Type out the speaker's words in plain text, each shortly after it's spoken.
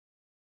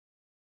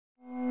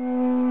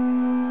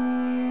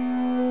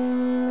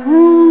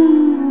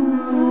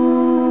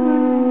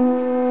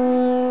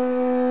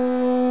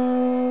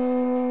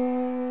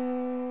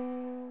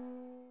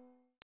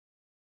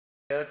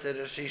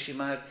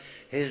Srimad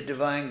His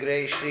Divine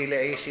Grace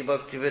Srila A.C.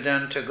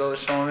 Bhakti-Vedanta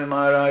Goswami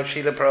Maharaj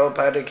Srila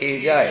Prabhupada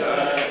Ki Jai.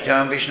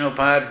 Jam Vishnu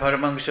Pad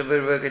Paramahansa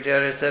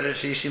Virvakacharya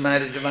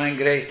Srimad His Divine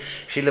Grace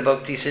Srila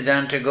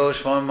Bhakti-Siddhanta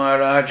Goswami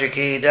Maharaj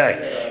Ki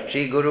Jai.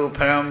 Sri Guru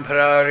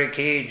Parampara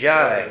Ki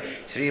Jai.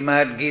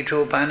 Srimad Gita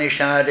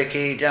Upanishad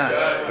Ki Jai.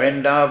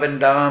 Vrindavan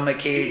Dham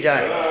Ki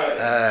Jai.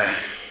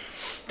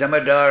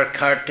 Damodar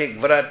Kartik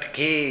Vrat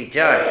Ki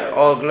Jai.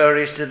 All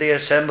glories to the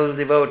assembled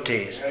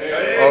devotees.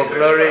 All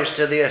glories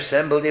to the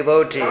assembled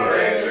devotees.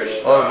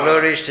 All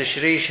glories to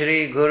Shri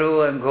Shri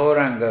Guru and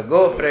Gauranga.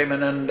 Go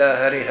Premananda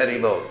Hari Hari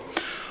Bol.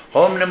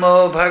 Om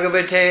Namo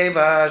Bhagavate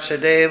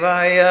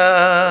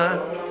Vasudevaya.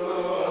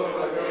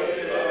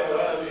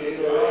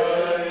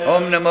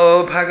 Om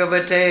Namo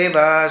Bhagavate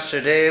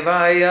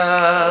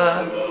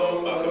Vasudevaya.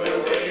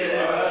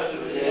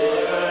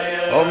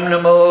 Om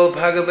Namo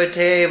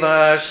Bhagavate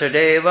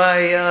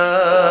Vasudevaya.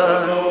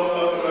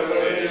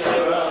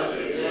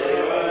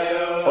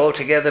 All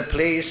together,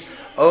 please.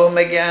 Om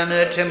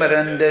Jnana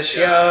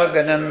Timirandasya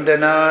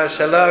Ganandana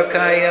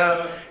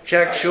Salakaya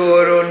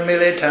Chakshurun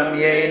Militam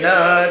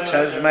Yena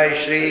Tasmai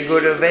Shri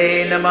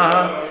Gurave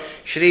Namaha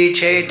Shri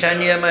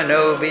Chaitanya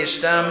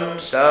Manobhistam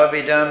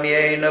Stavidam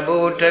Yena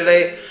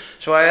Bhutale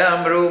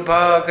Swayam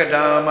Rupa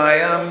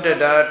Kadamayam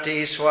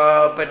Dadati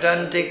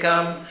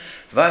Swapadantikam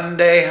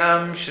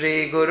Vandeham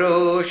Shri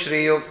Guru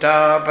Shri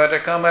Yukta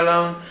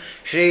Padakamalam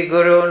Shri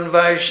Gurun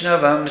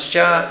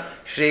Vaishnavamscha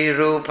Shri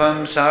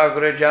Rupam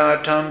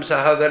Sagrajatam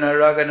Sahagana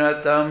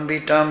Raganatam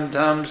Vitam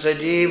Tam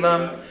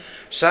Sajivam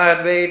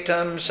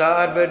Sadvaitam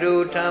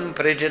Sadvadutam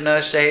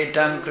Prijana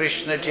Sahitam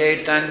Krishna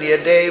Chaitanya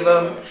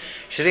Devam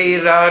Shri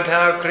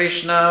Radha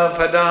Krishna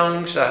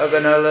Padang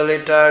Sahagana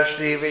Lalita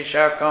Shri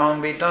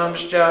Vishakam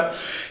Vitamscha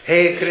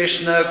He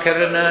Krishna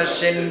Karana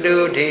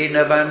Sindhu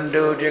Dina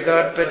Bandhu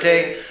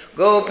Jagatpate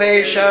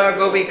Gopesha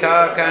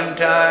Gopika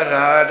Kanta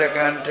Radha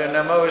Kanta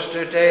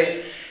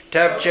Namostute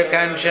Tapcha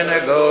Kanchana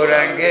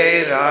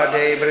Gaurange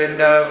Radhe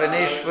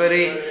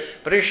Vrindavanishwari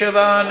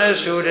Prishavana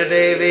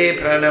Sudadevi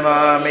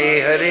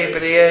Pranamami Hari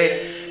Priye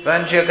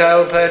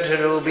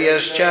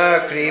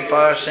Vanchakalpatarubhyascha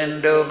Kripa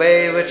Sindhu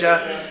Bevacha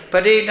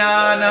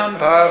Padinanam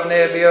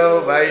Pavnebhyo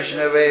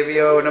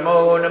Vaishnavebhyo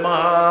Namo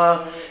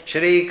Namaha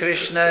Shri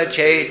Krishna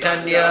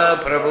Chaitanya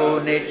Prabhu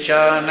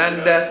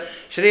Nityananda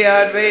Shri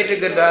Advaita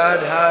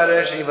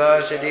Gadadhara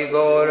Srivasadi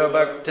Gaura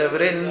Bhakta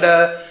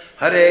Vrinda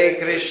Hare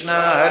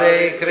Krishna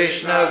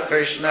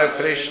Krishna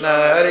Krishna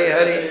Hare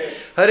Hare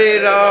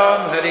Hare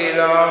Ram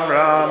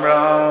Ram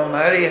Ram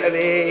Hare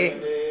Hare.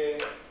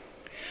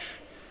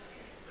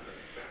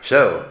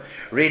 So,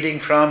 reading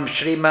from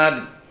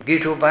Srimad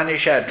Gita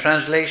Upanishad,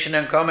 translation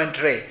and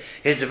commentary,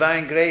 His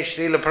Divine Grace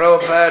Srila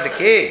Prabhupada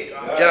Ki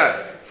Jai.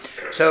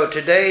 So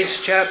today's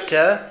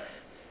chapter,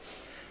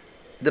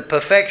 the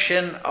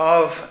perfection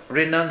of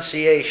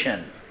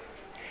renunciation.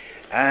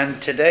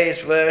 And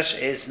today's verse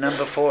is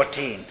number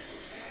 14,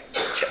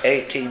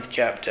 18th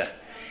chapter.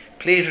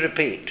 Please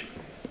repeat.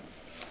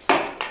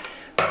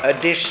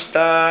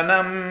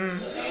 Adhiṣṭhānaṁ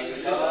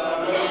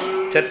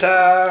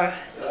tathā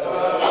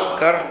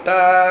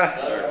kartā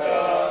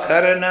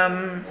karaṇaṁ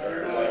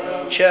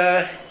ca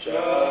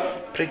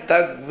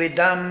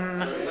pṛthag-vidham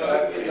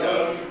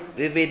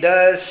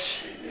vividhāś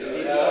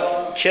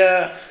ca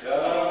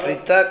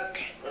pṛthak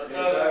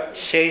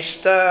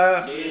ceṣṭā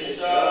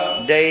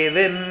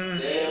daivaṁ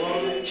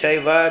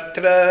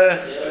caivātra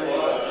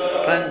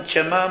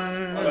pañcamam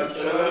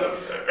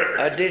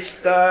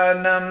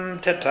adhiṣṭhānaṁ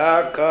tathā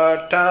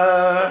kartā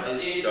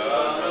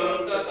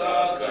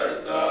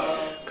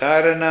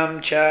karaṇaṁ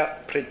ca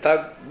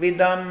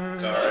pṛthag-vidham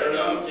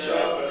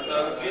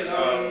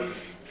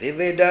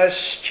vividhāś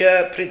ca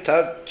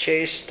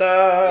pṛthak-ceṣṭā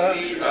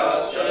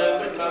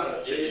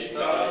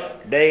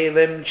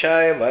daivaṁ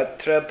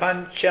caivātra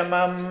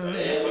pañcamam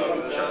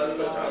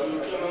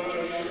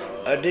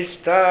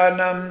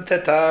adhiṣṭhānaṁ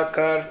tathā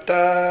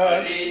kartā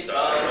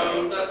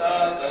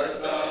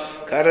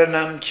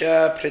karaṇaṁ ca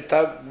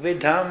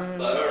pṛthag-vidham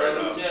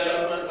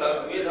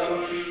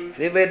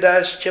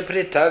vividhāś ca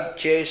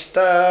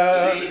pṛthak-ceṣṭā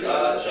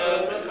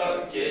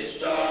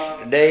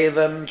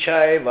daivaṁ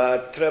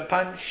caivātra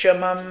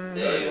pañcamam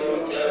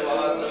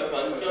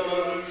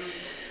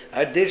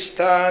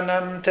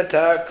adhiṣṭhānaṁ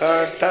tathā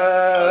kartā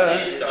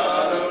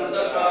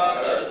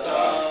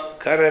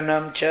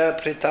karaṇaṁ ca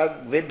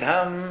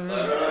pṛthag-vidham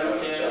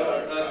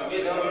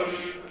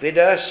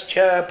vividhāś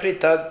ca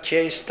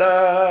pṛthak-ceṣṭā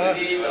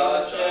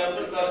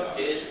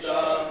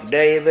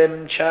daivaṁ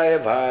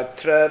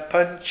caivātra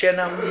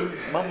pañcamam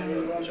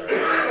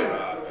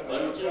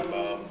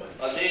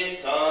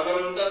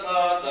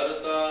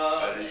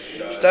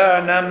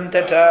adhiṣṭhānaṁ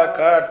tathā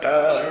kartā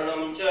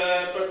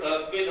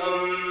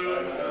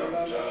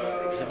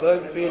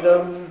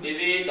pṛthak-vidham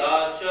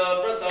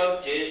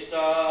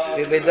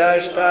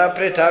vividhāś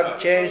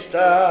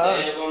pṛthak-ceṣṭā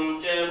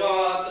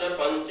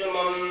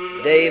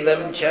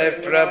daivaṁ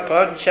caivātra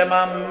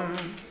pañcamam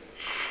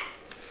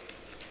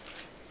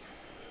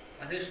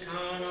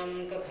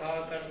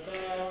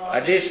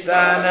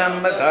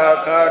adhiṣṭhānaṁ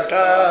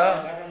kartā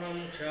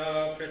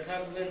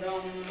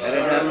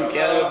karaṇaṁ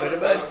ca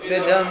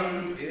pṛthak-vidham.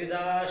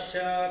 vividhāś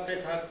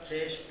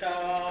pṛthak-ceṣṭā.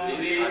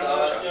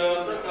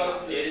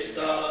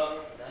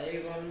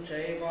 daivaṁ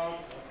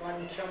caivātra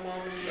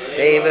pañcamam.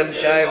 Daivaṁ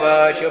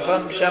caivātra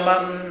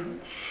pañcamam.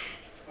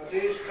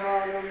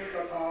 adhiṣṭhānaṁ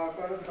tathā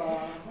kartā.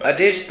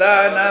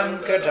 Adhiṣṭhānaṁ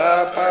tathā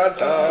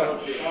kartā.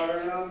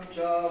 karaṇaṁ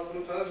ca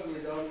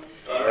pṛthag-vidham.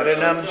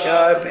 karaṇaṁ ca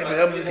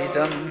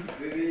vividhāś.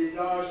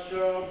 vividhāś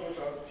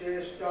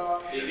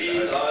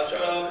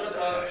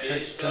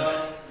pṛthak-ceṣṭā.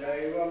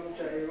 daivaṁ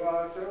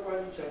caivātra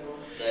pañcamam.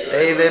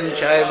 Daivaṁ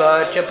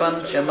caivātra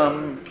pañcamam.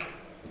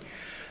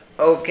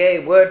 Okay,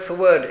 word for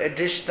word.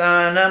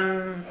 Adhiṣṭhānaṁ,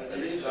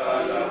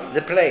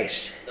 the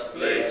place.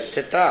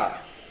 Tathā,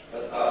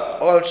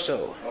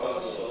 also.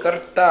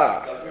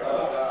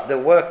 Kartā, the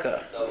worker.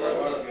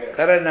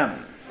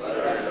 Karaṇaṁ,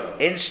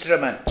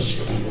 instruments.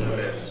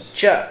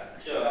 Cha,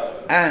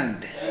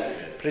 and.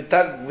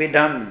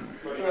 Pṛthag-vidham,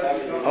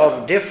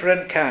 of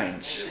different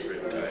kinds.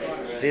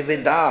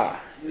 Vividhāḥ,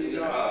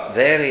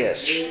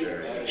 various.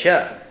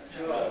 Cha,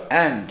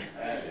 and.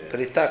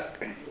 Pṛthak,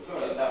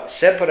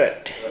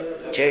 separate.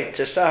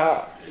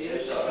 ceṣṭā,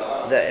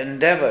 the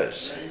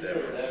endeavors.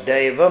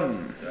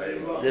 Daivam,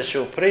 the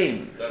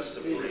supreme.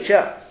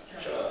 Cha,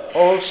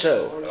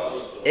 also.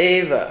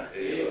 Eva,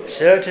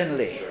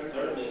 certainly.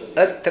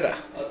 Atra,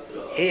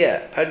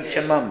 here.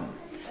 Pañcamam,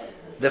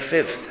 the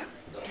fifth.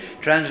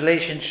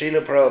 Translation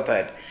Srila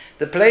Prabhupada.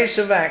 The place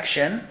of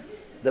action,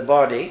 the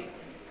body.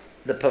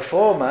 The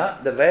performer,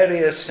 the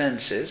various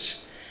senses.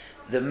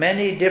 The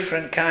many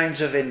different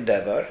kinds of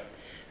endeavor.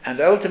 And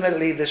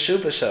ultimately the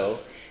Supersoul.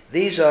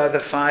 These are the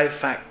 5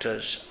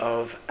 factors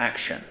of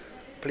action.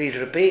 Please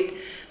repeat.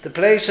 The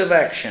place of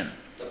action.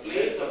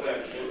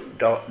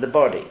 The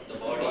body.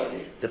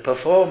 The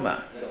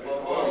performer.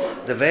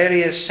 The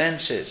various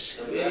senses.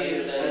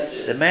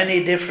 The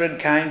many different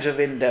kinds of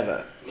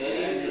endeavor.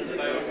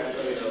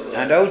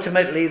 And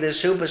ultimately the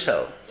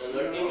Supersoul.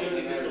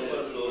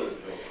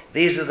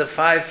 These are the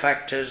 5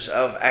 factors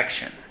of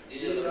action.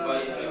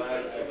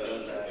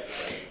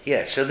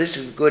 Yes, so this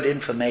is good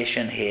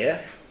information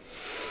here.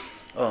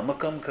 Oh,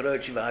 makam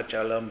karochi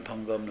vachalam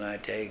pangam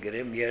laite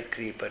girim yat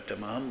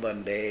kripatamam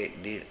vande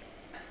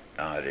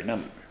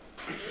dirinam.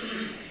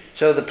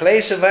 So the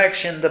place of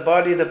action, the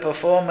body, the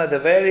performer, the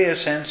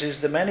various senses,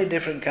 the many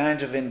different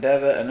kinds of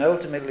endeavor, and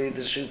ultimately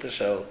the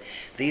Supersoul.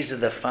 These are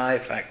the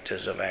 5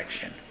 factors of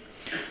action.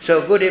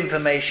 So good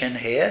information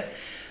here.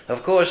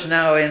 Of course,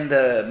 now in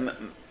the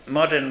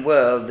modern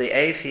world, the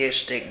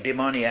atheistic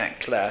demoniac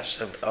class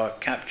are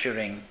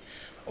capturing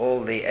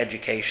all the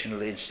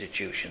educational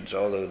institutions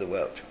all over the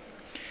world.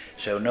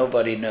 So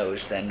nobody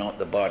knows they're not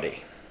the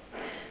body.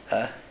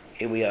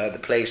 Here we are, the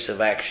place of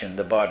action,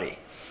 the body.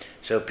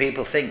 So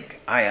people think,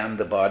 I am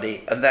the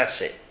body, and that's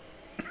it.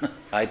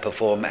 I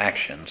perform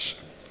actions.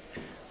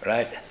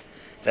 Right?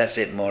 That's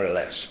it, more or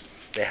less.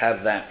 They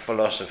have that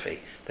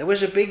philosophy. There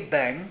was a big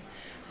bang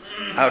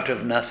out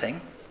of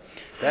nothing.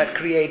 That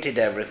created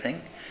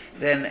everything.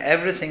 Then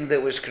everything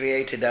that was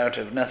created out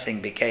of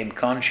nothing became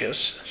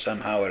conscious,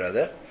 somehow or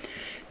other.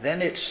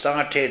 Then it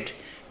started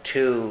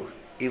to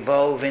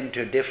evolve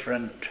into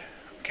different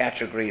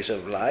categories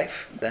of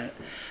life.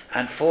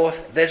 And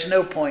fourth, there's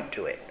no point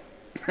to it.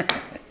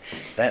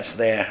 That's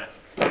their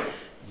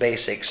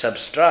basic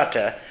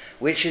substrata,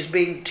 which is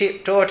being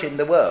taught in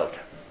the world.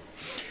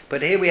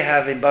 But here we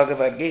have in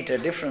Bhagavad-Gita a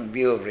different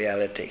view of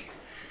reality.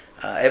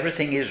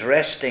 Everything is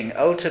resting,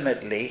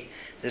 ultimately,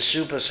 the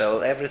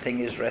Supersoul, everything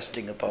is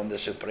resting upon the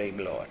Supreme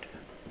Lord.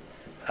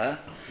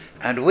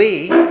 And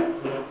we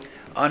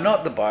are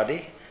not the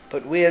body,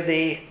 but we are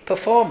the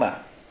performer.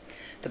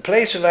 The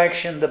place of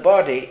action, the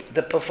body,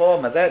 the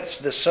performer, that's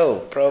the soul.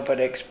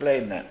 Prabhupada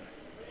explained that.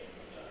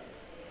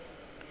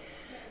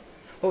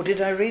 Oh, did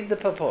I read the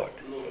purport?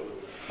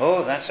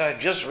 Oh, I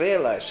just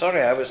realized.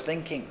 Sorry, I was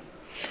thinking.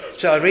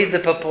 So I'll read the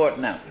purport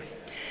now.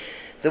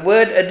 The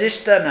word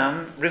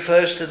adhiṣṭhānaṁ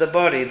refers to the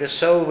body. The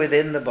soul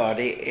within the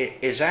body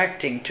is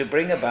acting to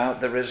bring about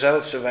the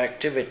results of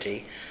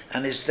activity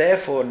and is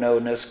therefore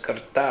known as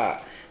kartā,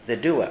 the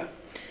doer.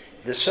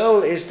 The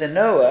soul is the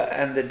knower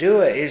and the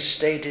doer is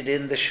stated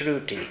in the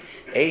Shruti.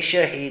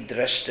 Esha hi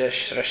drashta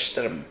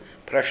shrastram.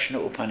 Prashna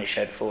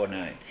Upanishad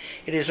 4.9.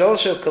 It is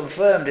also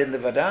confirmed in the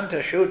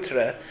Vedanta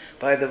Sutra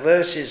by the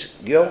verses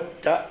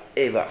Yota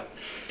Eva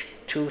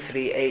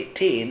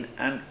 2.3.18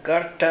 and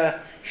Kartā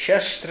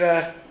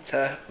Shastra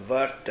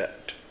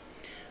Vartat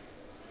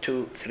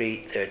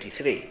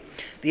 2.3.33.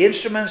 The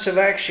instruments of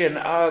action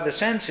are the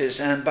senses,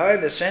 and by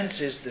the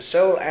senses the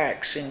soul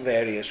acts in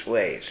various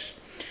ways.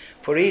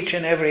 For each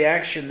and every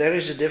action there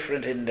is a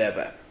different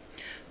endeavor.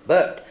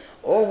 But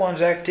all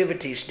one's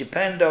activities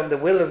depend on the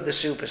will of the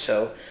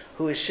Supersoul,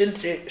 who is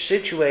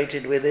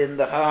situated within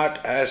the heart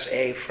as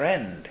a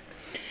friend.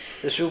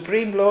 The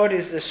Supreme Lord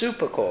is the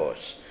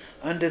supercause.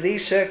 Under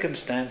these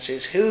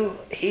circumstances,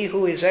 he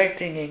who is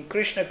acting in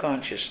Krishna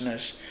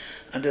consciousness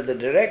under the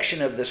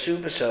direction of the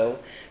Supersoul,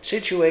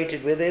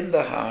 situated within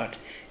the heart,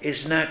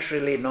 is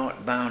naturally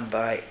not bound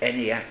by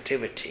any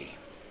activity.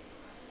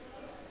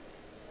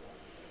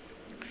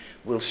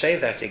 We'll say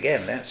that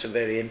again, that's a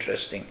very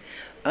interesting.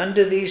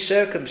 Under these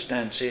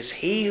circumstances,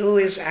 he who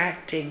is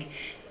acting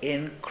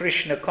in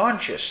Krishna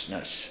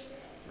consciousness,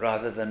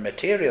 rather than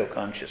material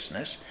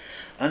consciousness,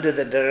 under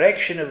the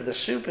direction of the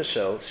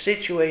Supersoul,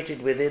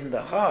 situated within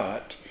the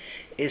heart,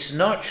 is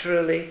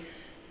naturally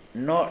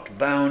not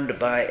bound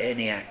by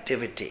any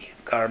activity.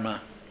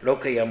 Karma,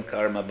 lokayam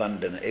karma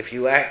bandhana. If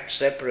you act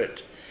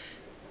separate,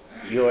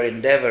 your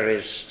endeavor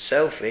is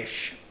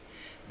selfish,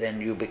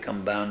 then you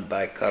become bound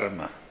by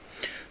karma.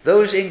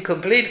 Those in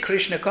complete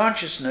Krishna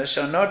consciousness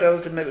are not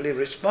ultimately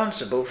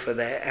responsible for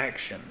their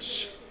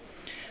actions.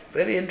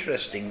 Very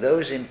interesting.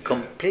 Those in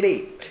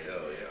complete,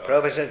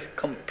 Prabhupada says,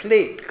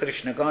 complete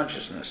Krishna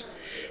consciousness.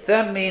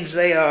 That means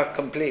they are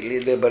completely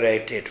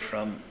liberated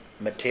from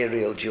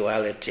material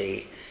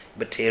duality,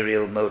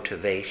 material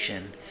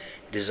motivation,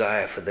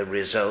 desire for the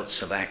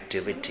results of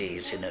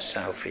activities in a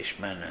selfish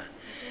manner.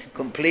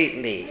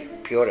 Completely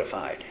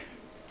purified.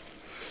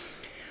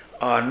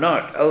 Are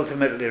not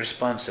ultimately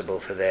responsible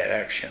for their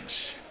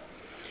actions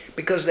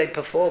because they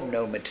perform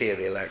no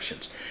material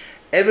actions.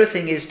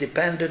 Everything is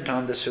dependent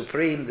on the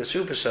Supreme, the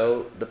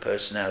Supersoul, the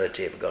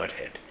personality of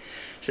Godhead.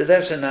 So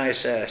that's a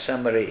nice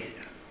summary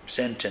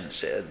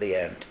sentence at the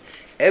end.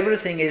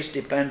 Everything is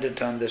dependent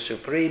on the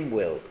Supreme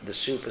Will, the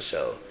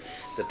Supersoul,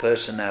 the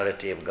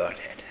personality of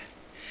Godhead.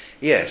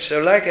 Yes, so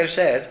like I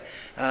said,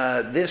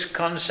 this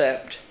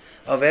concept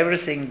of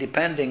everything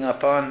depending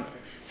upon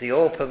the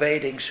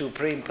all-pervading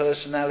Supreme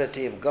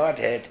Personality of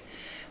Godhead,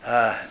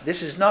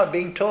 this is not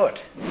being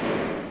taught.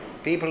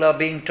 People are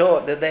being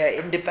taught that they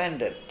are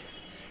independent,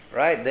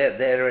 right?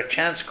 They're a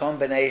chance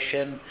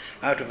combination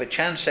out of a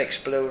chance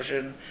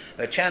explosion,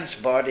 a chance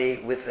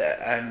body,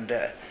 and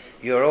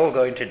you're all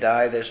going to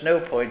die. There's no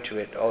point to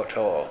it at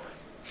all.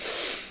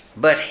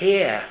 But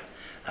here,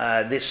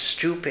 this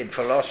stupid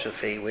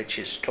philosophy which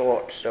is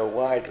taught so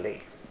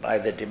widely by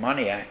the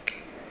demoniac,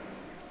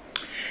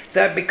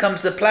 that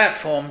becomes the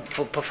platform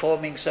for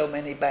performing so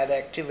many bad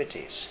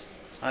activities.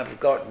 I've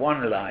got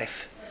one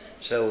life,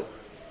 so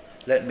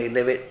let me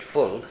live it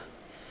full,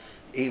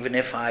 even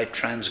if I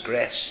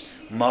transgress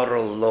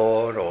moral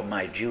law or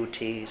my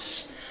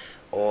duties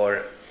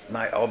or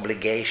my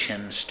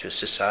obligations to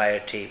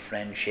society,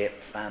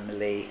 friendship,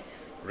 family,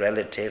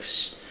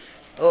 relatives.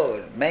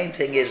 The main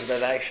thing is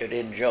that I should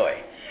enjoy.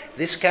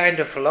 This kind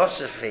of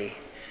philosophy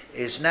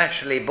is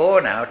naturally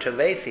born out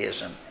of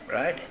atheism,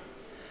 right?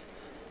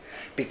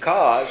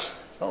 Because,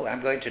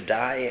 I'm going to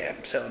die,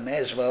 so I may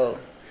as well,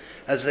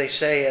 as they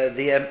say,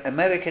 the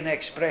American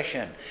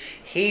expression,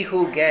 he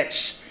who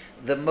gets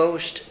the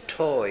most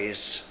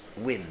toys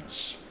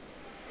wins.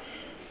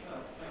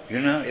 You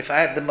know, if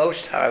I have the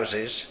most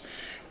houses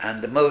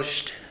and the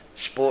most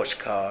sports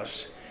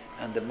cars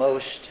and the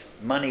most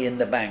money in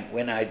the bank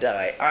when I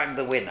die, I'm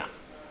the winner.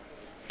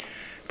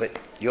 But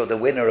you're the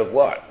winner of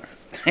what?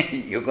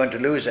 You're going to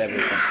lose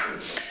everything.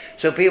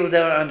 So people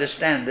don't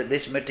understand that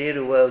this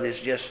material world is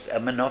just a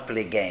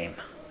monopoly game.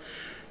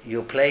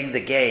 You're playing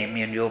the game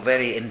and you're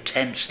very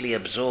intensely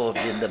absorbed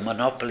in the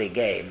monopoly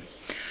game.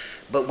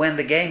 But when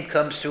the game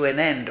comes to an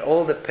end,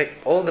 all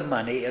the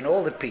money and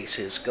all the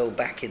pieces go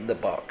back in the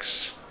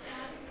box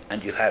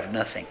and you have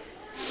nothing.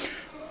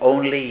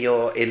 Only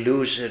your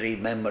illusory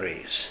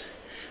memories.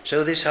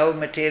 So this whole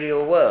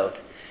material world,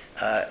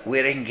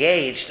 we're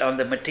engaged on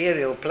the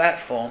material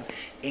platform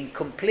in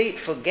complete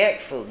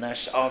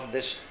forgetfulness of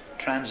this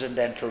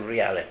transcendental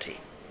reality.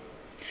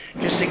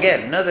 Just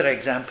again, another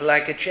example,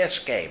 like a chess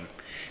game.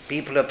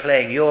 People are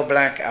playing, you're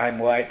black, I'm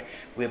white,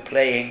 we're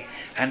playing,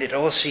 and it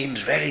all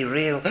seems very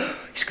real.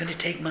 He's going to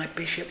take my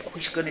bishop,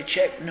 he's going to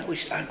check, no,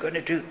 I'm going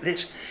to do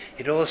this.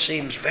 It all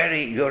seems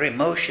your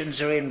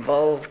emotions are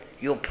involved,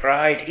 your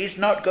pride, he's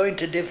not going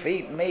to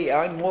defeat me,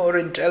 I'm more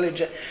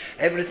intelligent.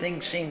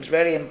 Everything seems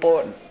very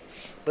important.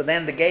 But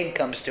then the game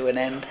comes to an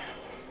end,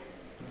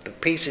 the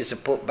pieces are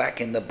put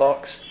back in the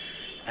box,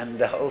 and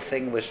the whole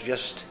thing was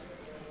just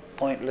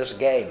pointless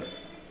game,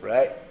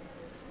 right?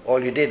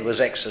 All you did was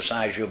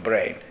exercise your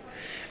brain.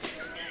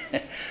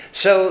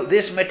 So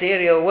this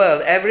material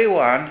world,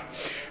 everyone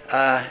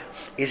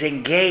is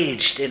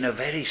engaged in a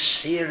very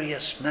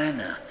serious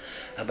manner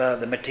about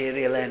the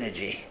material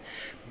energy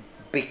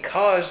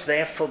because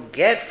their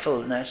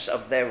forgetfulness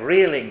of their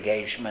real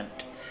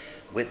engagement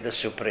with the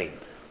Supreme.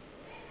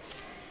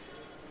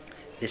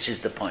 This is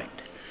the point.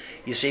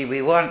 You see,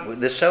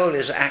 the soul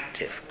is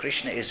active.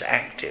 Krishna is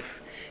active.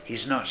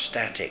 He's not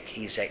static,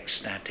 he's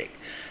ecstatic.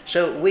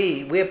 So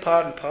we're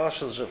part and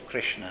parcels of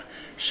Krishna.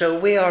 So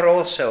we are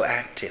also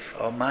active,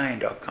 our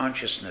mind, our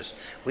consciousness.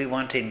 We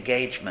want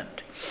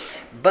engagement.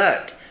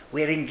 But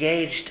we're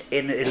engaged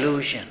in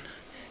illusion,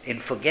 in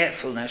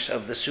forgetfulness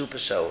of the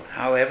Supersoul,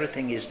 how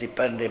everything is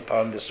dependent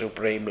upon the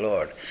Supreme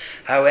Lord,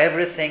 how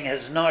everything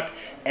has not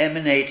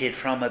emanated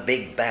from a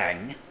big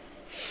bang,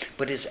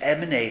 but is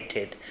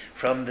emanated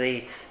from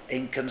the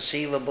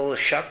inconceivable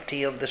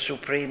Shakti of the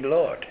Supreme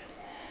Lord,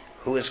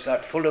 who has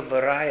got full of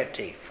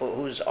variety,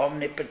 who's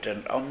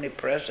omnipotent,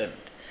 omnipresent,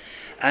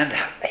 and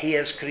he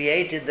has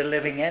created the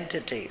living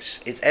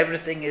entities.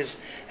 Everything is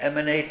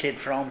emanated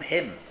from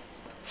him.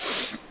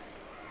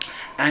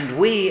 And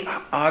we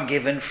are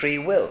given free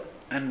will.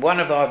 And one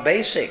of our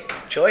basic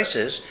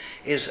choices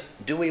is,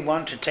 do we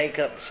want to take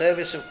up the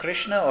service of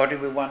Krishna or do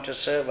we want to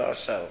serve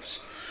ourselves?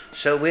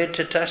 So we're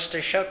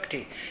tatastha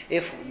shakti.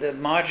 If the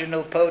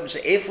marginal potency,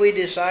 if we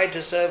decide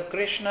to serve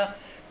Krishna,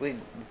 we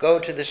go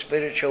to the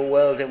spiritual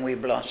world and we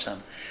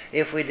blossom.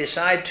 If we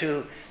decide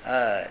to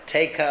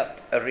take up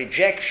a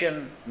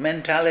rejection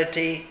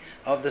mentality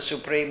of the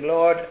Supreme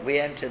Lord, we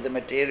enter the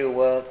material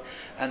world,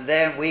 and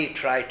then we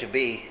try to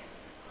be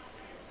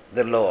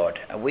the Lord,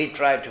 and we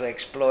try to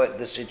exploit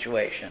the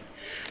situation.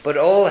 But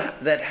all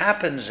that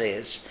happens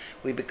is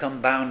we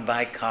become bound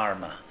by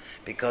karma,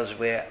 because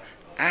we're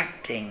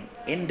acting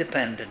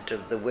independent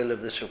of the will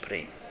of the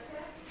Supreme.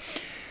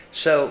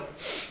 So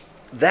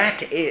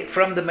that is,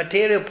 from the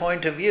material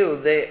point of view,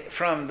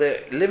 from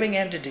the living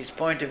entity's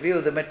point of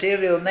view, the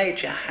material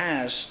nature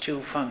has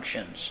two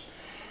functions.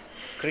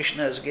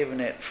 Krishna has given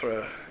it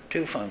for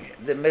two functions.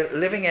 The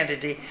living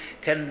entity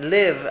can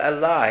live a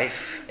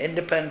life,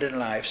 independent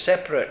life,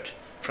 separate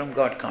from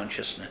God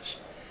consciousness,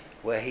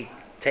 where he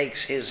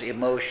takes his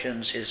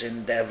emotions, his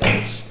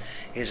endeavors,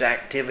 his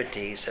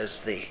activities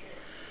as the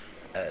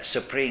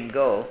supreme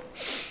goal.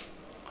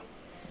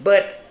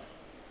 But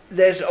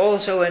there's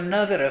also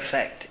another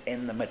effect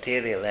in the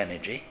material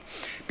energy,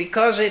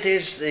 because it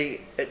is the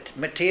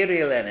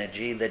material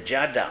energy, the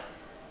jada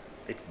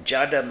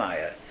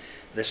maya,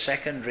 the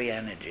secondary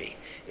energy.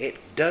 It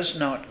does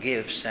not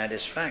give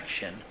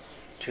satisfaction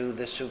to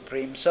the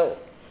Supreme Soul.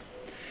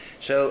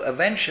 So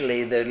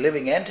eventually the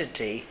living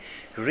entity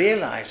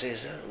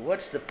realizes,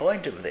 what's the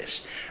point of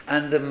this?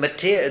 And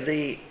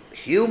the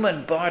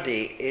human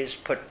body is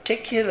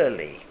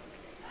particularly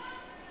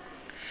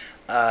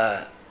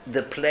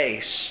the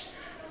place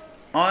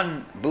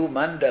on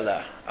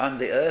Bhumandala, on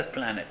the earth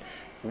planet,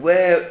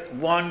 where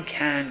one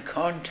can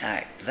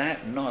contact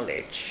that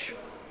knowledge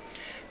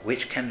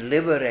which can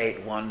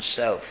liberate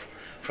oneself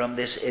from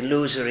this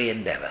illusory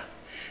endeavor.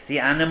 The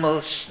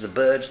animals, the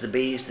birds, the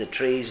bees, the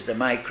trees, the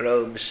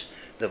microbes,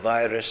 the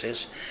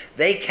viruses,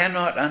 they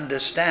cannot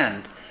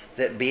understand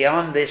that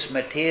beyond this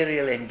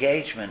material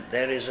engagement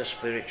there is a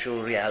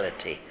spiritual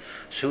reality.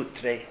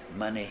 Sutre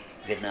mani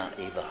gana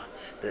iva.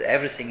 That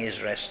everything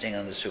is resting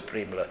on the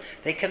Supreme Lord.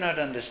 They cannot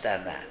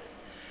understand that.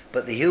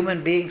 But the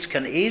human beings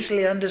can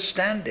easily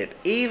understand it,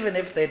 even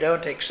if they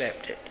don't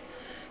accept it.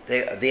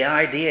 The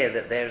idea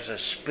that there's a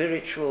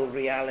spiritual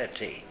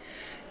reality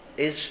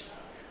is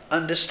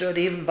understood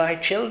even by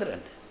children,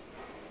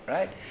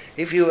 right?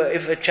 If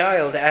a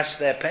child asks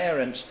their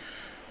parents,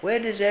 where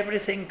does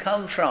everything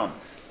come from?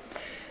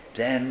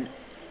 Then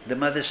the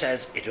mother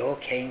says, it all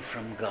came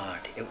from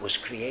God. It was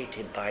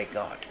created by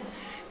God.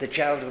 The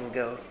child will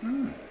go,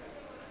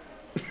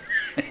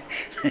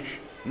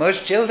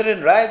 Most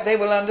children, right, they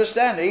will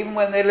understand, even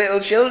when they're little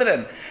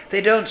children.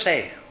 They don't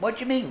say, what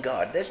do you mean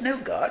God? There's no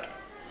God.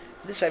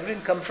 This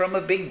everything come from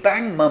a big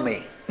bang,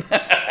 mummy.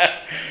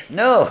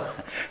 No,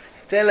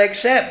 they'll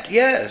accept,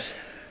 yes.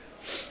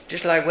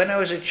 Just like when I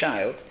was a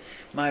child,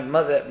 my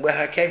mother, well,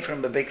 I came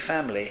from a big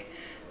family,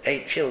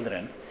 8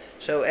 children,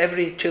 so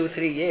every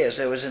 2-3 years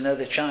there was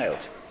another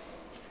child.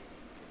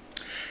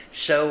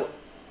 So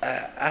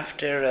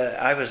after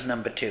I was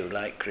number 2,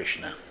 like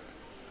Krishna.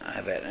 I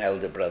have an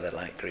elder brother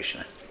like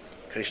Krishna.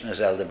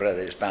 Krishna's elder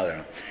brother is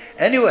Balaram.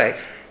 Anyway,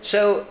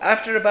 so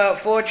after about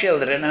 4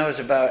 children, I was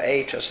about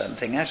 8 or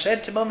something, I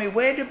said to Mommy,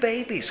 where do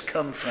babies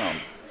come from?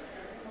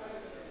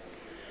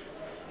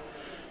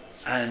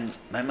 And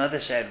my mother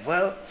said,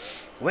 well,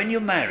 when you're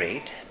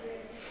married,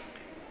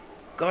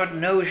 God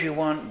knows you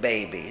want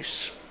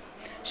babies,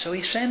 so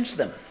he sends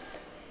them.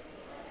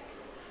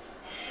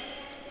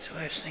 So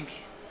I was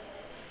thinking,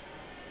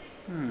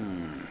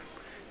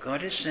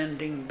 God is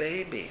sending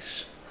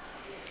babies.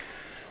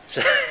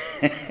 So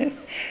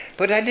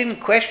but I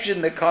didn't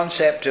question the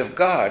concept of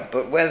God,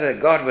 but whether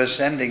God was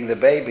sending the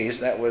babies,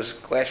 that was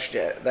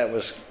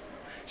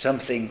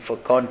something for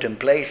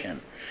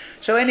contemplation.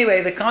 So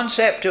anyway, the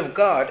concept of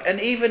God, and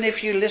even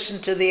if you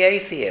listen to the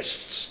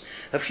atheists,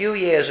 a few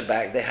years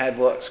back they had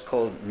what's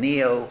called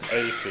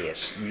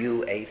neo-atheists,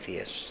 new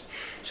atheists.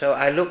 So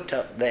I looked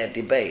up their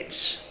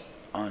debates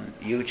on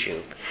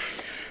YouTube,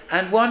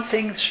 and one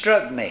thing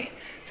struck me,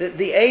 that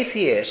the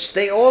atheists,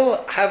 they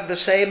all have the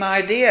same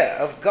idea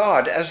of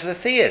God as the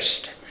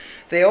theist.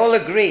 They all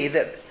agree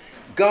that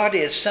God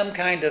is some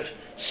kind of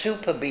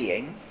super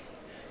being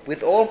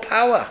with all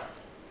power,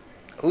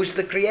 who's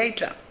the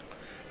creator,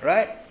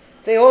 right?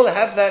 They all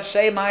have that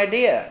same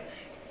idea.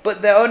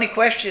 But the only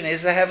question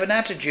is they have an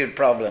attitude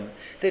problem.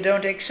 They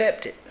don't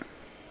accept it.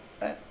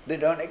 Right? They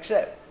don't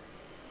accept.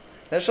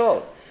 That's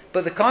all.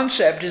 But the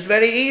concept is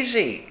very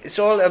easy. It's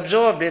all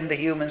absorbed in the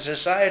human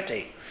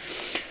society.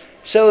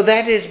 So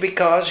that is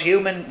because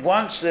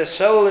once the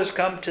soul has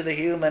come to the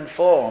human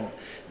form,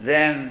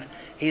 then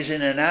he's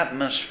in an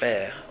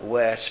atmosphere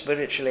where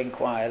spiritual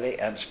inquiry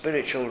and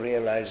spiritual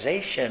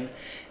realization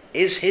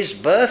is his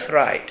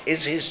birthright,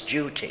 is his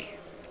duty.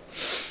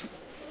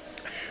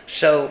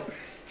 So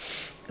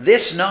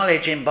this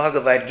knowledge in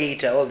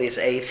Bhagavad-Gita, all this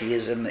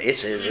atheism,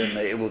 ism,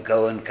 it will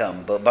go and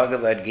come, but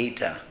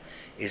Bhagavad-Gita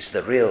is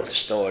the real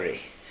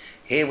story.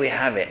 Here we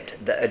have it,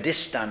 the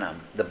adhiṣṭhānaṁ,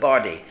 the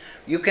body.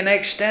 You can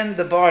extend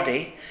the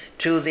body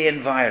to the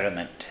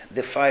environment,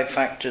 the 5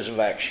 factors of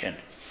action.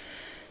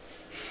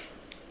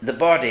 The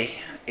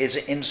body is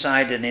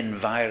inside an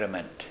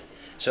environment.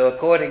 So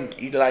according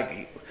to,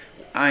 like,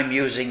 I'm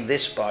using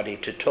this body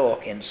to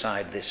talk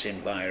inside this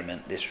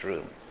environment, this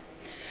room.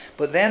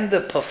 But then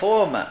the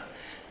performer,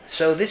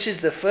 so this is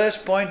the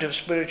first point of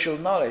spiritual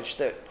knowledge,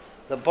 that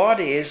the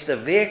body is the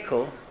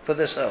vehicle for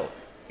the soul.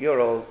 You're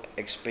all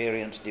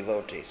experienced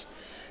devotees.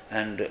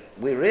 And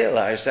we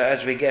realize that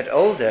as we get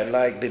older,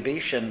 like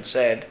Bibhishan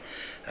said,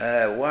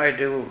 why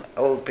do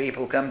old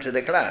people come to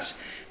the class?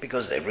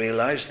 Because they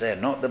realize they're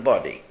not the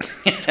body.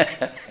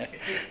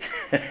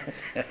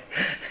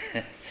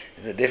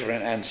 It's a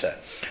different answer.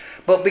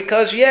 But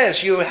because,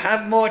 yes, you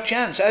have more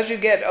chance. As you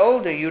get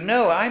older, you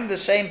know, I'm the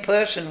same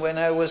person when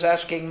I was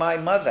asking my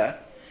mother,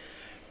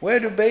 where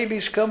do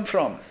babies come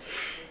from?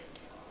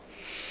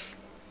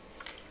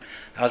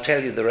 I'll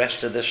tell you the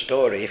rest of the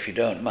story if you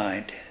don't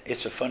mind.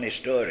 It's a funny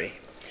story.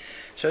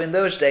 So in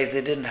those days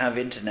they didn't have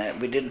internet.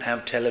 We didn't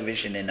have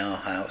television in our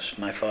house.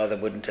 My father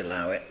wouldn't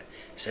allow it.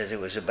 He says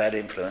it was a bad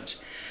influence.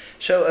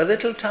 So a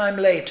little time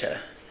later,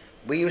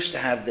 we used to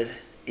have the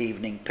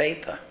evening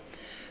paper.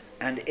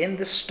 And in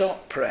the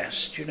stop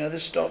press, do you know the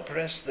stop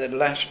press, the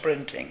last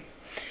printing,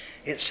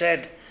 it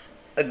said,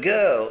 a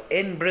girl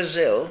in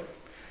Brazil,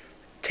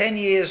 10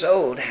 years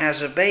old,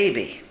 has a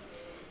baby.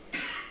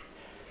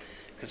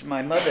 Because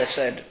my mother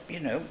said,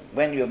 you know,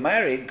 when you're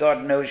married,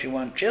 God knows you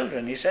want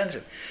children, he sends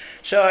them.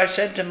 So I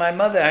said to my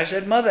mother, I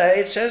said, Mother,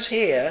 it says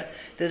here,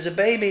 there's a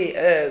baby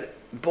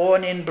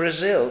born in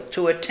Brazil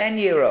to a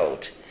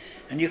 10-year-old,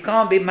 and you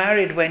can't be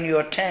married when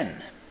you're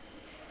 10.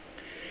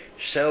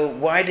 So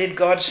why did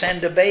God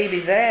send a baby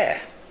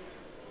there?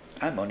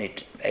 I'm only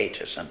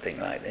 8 or something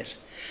like this.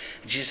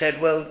 And she said,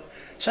 well,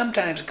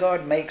 sometimes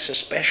God makes a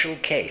special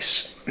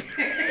case.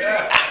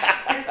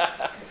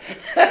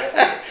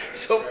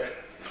 So,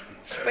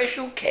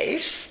 special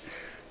case?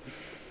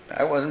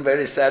 I wasn't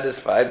very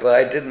satisfied, but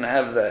I didn't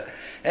have the...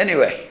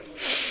 Anyway,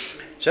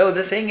 so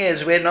the thing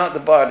is, we're not the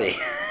body.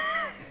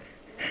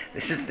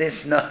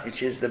 This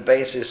knowledge is the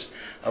basis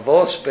of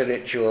all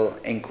spiritual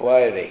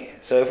inquiry.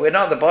 So if we're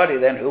not the body,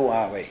 then who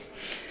are we?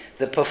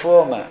 The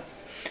performer,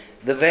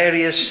 the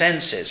various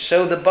senses.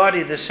 So the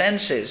body, the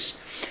senses,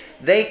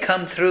 they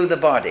come through the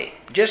body.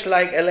 Just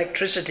like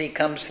electricity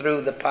comes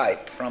through the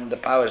pipe from the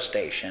power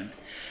station.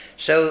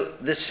 So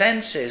the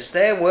senses,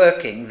 they're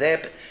working,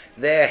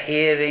 they're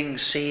hearing,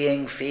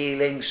 seeing,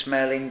 feeling,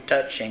 smelling,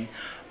 touching,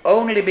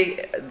 only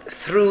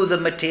through the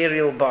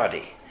material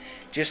body,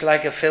 just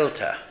like a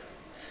filter.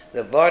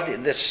 The body,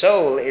 the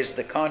soul is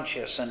the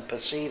conscious and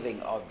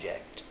perceiving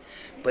object,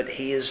 but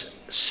he is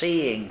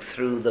seeing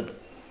through the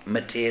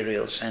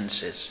material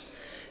senses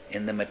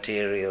in the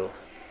material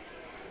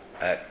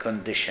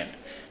condition.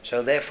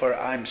 So therefore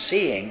I'm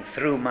seeing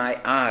through my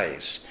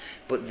eyes,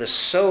 but the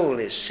soul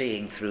is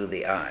seeing through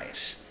the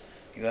eyes.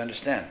 You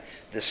understand?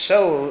 The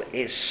soul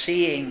is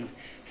seeing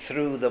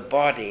through the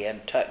body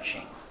and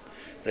touching.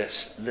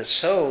 The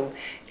soul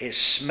is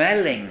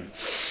smelling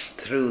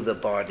through the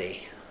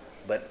body,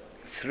 but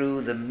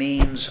through the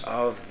means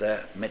of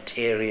the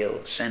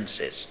material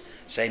senses.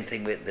 Same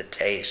thing with the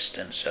taste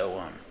and so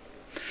on.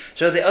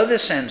 So the other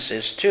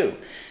senses too,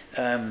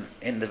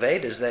 in the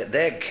Vedas,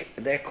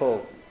 they're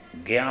called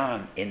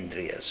Gyan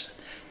Indriyas,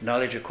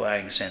 knowledge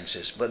acquiring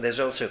senses, but there's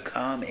also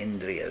Kam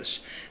Indriyas,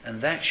 and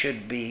that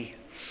should be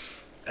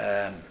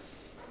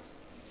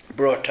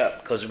brought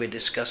up because we're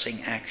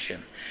discussing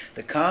action.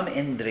 The Kam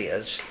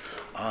Indriyas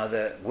are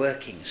the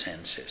working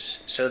senses.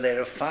 So there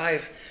are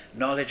 5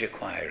 knowledge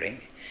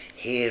acquiring: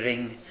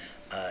 hearing,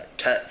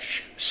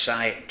 touch,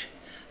 sight,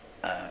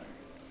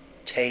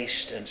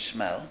 taste and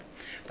smell.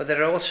 But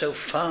there are also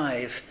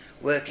 5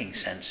 working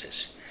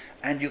senses.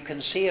 And you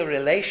can see a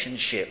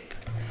relationship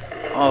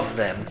of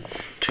them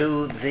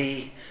to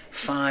the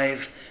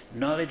 5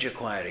 knowledge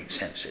acquiring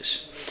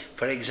senses.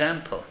 For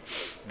example,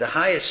 the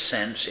highest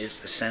sense is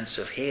the sense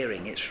of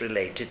hearing. It's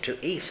related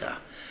to ether.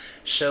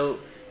 So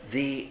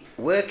the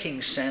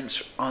working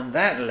sense on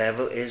that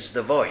level is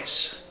the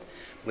voice.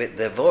 With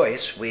the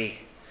voice we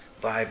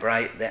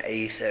vibrate the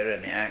ether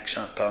and it acts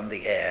upon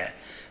the air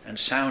and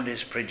sound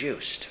is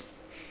produced.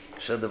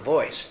 So the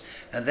voice.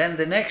 And then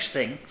the next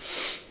thing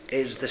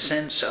is the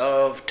sense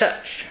of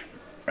touch,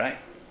 right?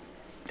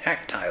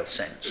 Tactile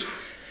sense.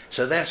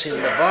 So that's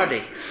in the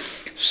body.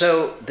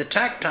 So the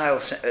tactile,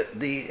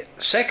 the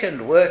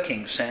second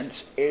working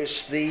sense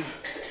is the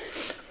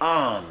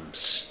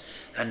arms.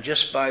 And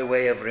just by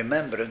way of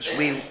remembrance,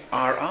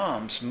 our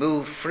arms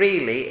move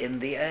freely in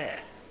the air,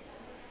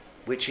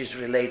 which is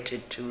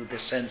related to the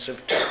sense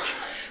of touch.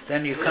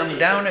 Then you come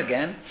down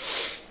again,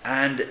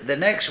 and the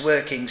next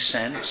working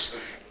sense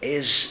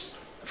is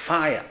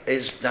fire,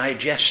 is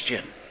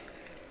digestion.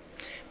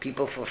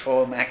 People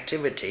perform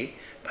activity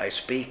by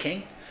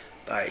speaking,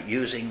 by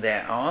using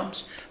their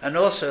arms, and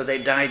also they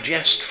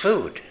digest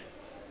food.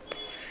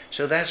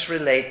 So that's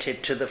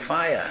related to the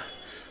fire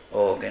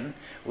organ,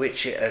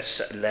 which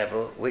is a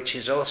level which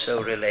is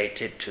also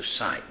related to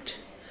sight.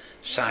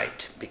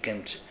 Sight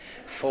becomes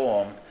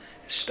form,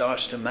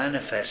 starts to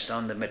manifest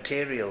on the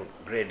material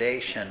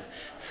gradation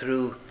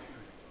through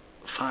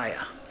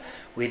fire.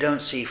 We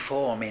don't see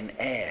form in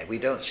air, we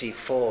don't see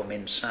form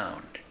in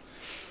sound.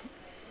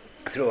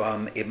 Through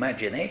our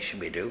imagination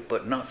we do,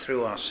 but not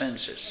through our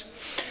senses.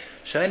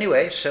 So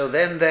anyway, so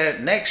then the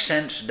next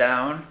sense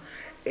down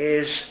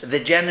is the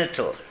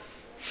genital,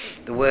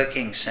 the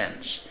working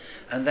sense,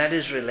 and that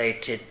is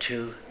related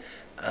to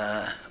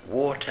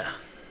water,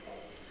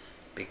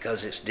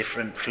 because it's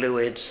different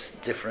fluids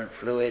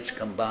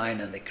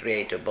combine and they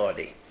create a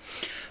body.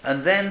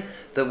 And then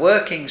the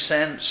working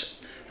sense,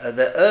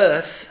 the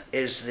earth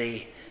is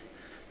the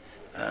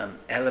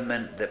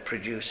element that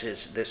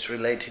produces, that's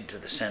related to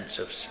the sense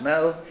of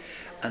smell,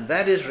 and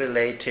that is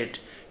related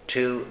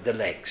to the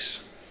legs,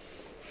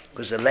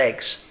 because the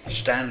legs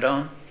stand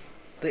on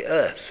the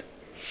earth.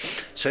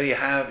 So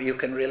you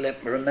can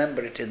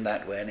remember it in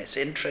that way, and it's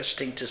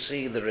interesting to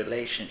see the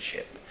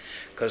relationship,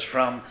 because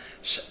from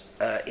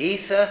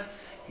ether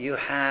you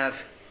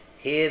have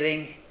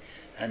hearing,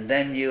 and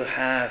then you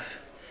have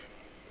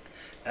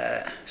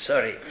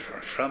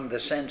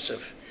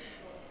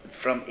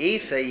from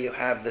ether you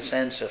have the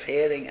sense of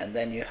hearing, and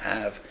then you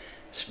have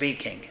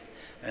speaking,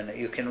 and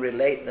you can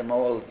relate them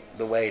all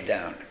the way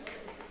down.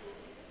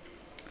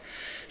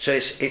 So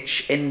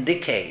it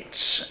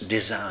indicates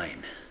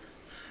design,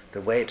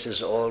 the way it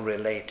is all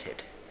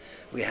related.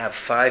 We have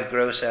 5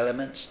 gross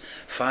elements,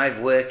 5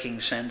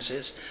 working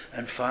senses,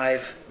 and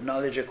 5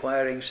 knowledge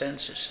acquiring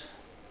senses.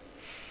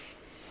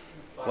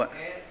 What?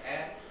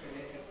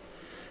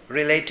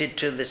 Related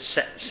to the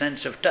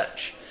sense of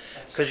touch,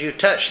 because you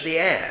touch the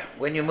air.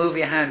 When you move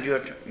your hand,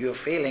 you're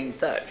feeling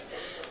touch.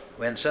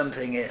 When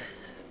something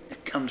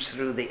comes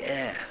through the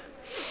air,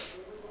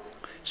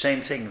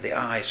 same thing. The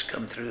eyes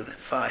come through the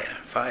fire.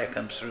 Fire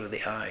comes through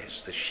the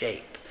eyes. The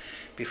shape.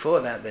 Before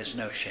that, there's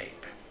no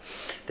shape.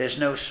 There's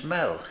no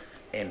smell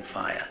in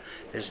fire.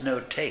 There's no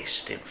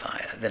taste in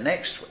fire. The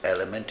next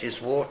element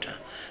is water.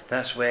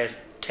 That's where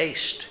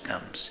taste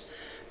comes.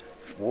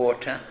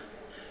 Water,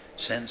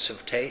 sense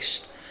of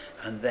taste,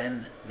 and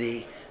then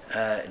the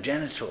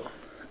genital,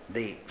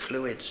 the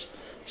fluids,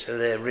 so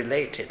they're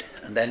related.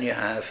 And then you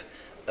have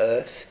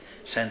earth,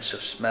 sense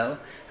of smell,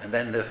 and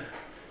then the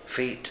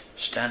feet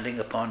standing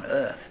upon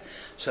earth.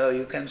 So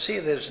you can see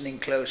there's an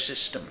enclosed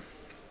system.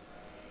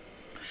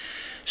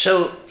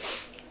 So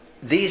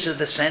these are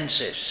the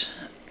senses,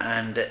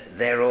 and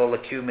they're all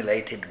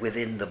accumulated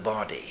within the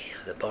body.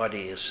 The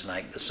body is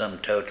like the sum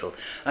total.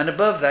 And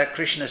above that,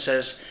 Krishna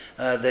says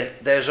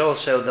there's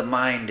also the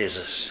mind is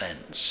a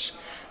sense.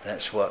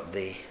 That's what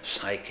the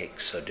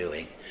psychics are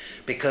doing,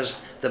 because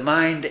the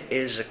mind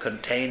is a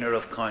container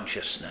of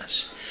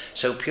consciousness.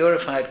 So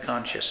purified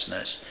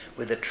consciousness,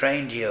 with a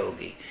trained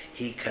yogi,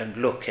 he can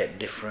look at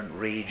different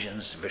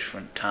regions,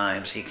 different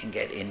times, he can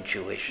get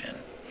intuition.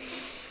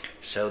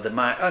 So the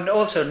mind, and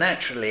also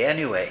naturally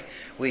anyway,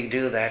 we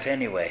do that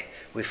anyway.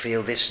 We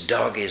feel this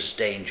dog is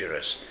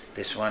dangerous,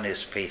 this one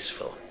is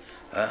peaceful.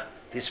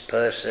 This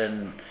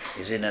person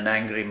is in an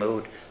angry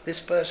mood, this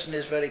person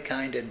is very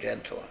kind and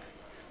gentle.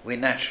 We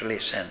naturally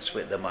sense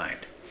with the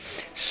mind.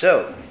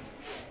 So,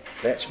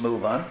 let's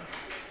move on.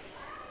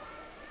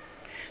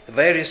 The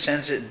various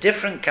senses,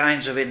 different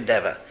kinds of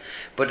endeavor.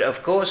 But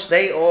of course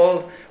they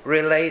all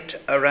relate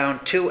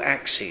around 2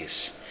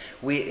 axes.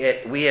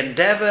 We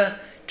endeavor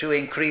to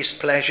increase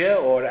pleasure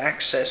or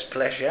access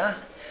pleasure,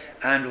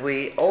 and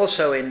we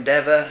also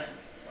endeavor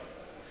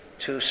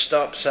to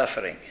stop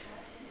suffering.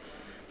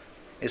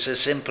 It's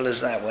as simple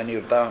as that when you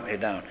bounce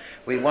it down.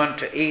 We want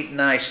to eat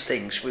nice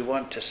things, we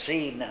want to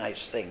see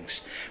nice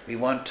things, we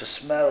want to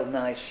smell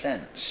nice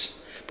scents,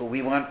 but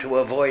we want to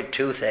avoid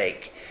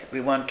toothache,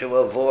 we want to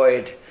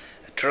avoid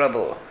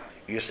trouble,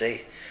 you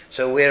see.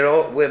 So we're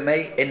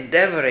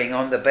endeavoring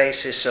on the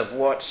basis of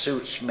what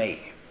suits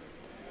me.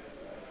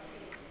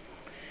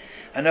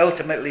 And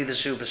ultimately the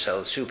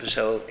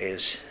Supersoul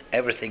is,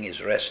 everything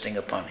is resting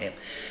upon him.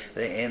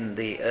 In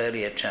the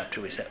earlier chapter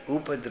we said,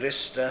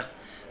 Upadrishta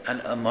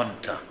and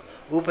Amanta.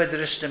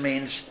 Upadrishta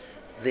means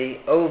the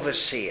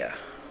overseer.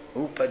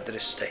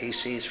 Upadrishta, he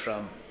sees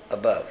from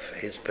above,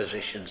 his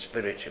position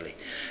spiritually.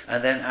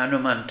 And then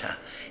Anumanta,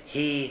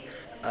 he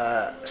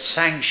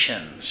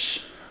sanctions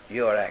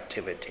your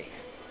activity.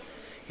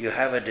 You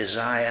have a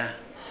desire,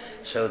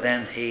 so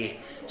then he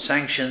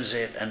sanctions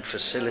it and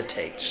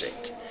facilitates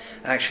it.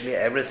 Actually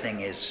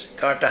everything is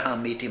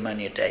kartā miti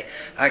manyate.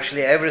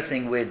 Actually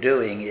everything we're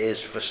doing is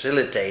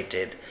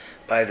facilitated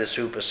by the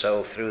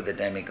Supersoul through the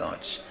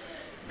demigods.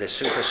 The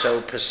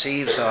Supersoul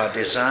perceives our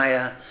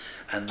desire,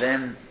 and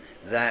then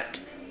that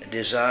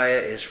desire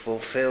is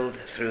fulfilled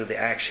through the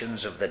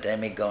actions of the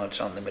demigods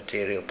on the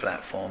material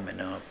platform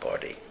in our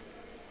body.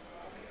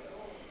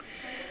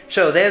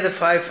 So they're the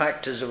 5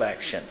 factors of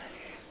action.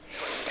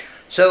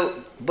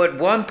 So, but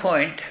one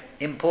point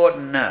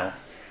important now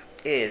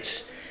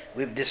is,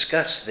 we've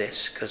discussed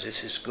this because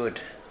this is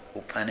good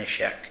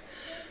Upanishad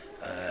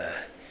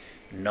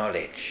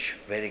knowledge,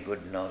 very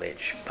good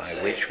knowledge by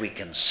which we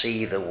can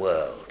see the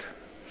world.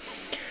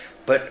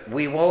 But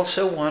we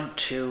also want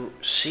to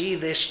see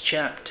this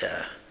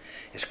chapter.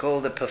 It's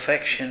called the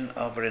perfection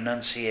of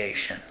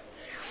renunciation.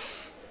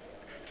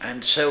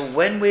 And so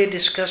when we're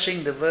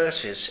discussing the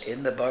verses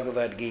in the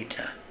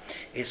Bhagavad-Gita,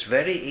 it's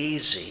very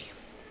easy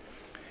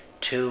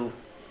to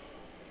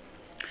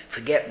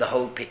forget the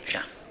whole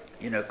picture,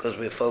 because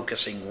we're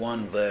focusing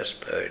one verse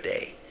per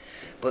day.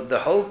 But the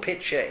whole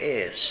picture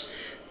is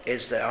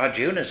that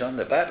Arjuna's on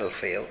the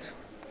battlefield,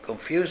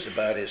 confused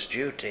about his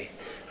duty,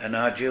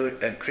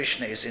 and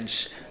Krishna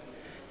is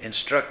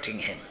instructing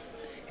him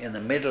in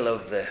the middle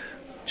of the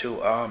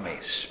two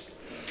armies.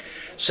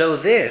 So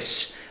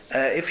this,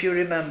 if you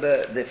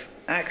remember, the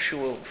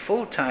actual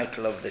full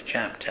title of the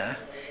chapter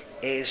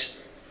is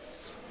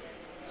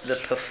the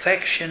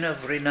perfection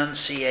of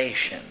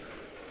renunciation.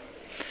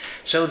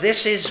 So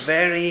this is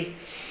very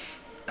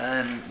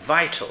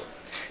vital,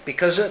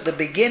 because at the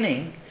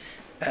beginning,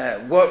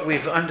 what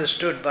we've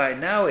understood by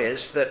now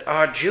is that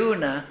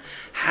Arjuna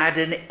had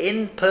an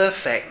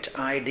imperfect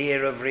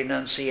idea of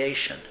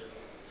renunciation.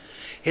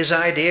 His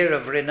idea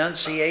of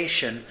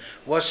renunciation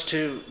was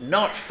to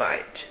not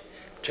fight,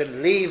 to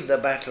leave the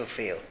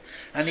battlefield,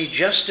 and he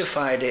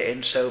justified it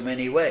in so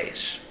many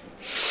ways.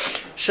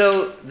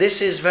 So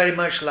this is very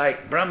much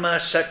like Brahma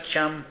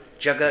Satyam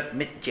Jagat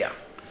Mithya.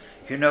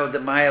 The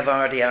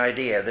Mayavadi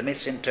idea, the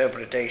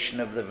misinterpretation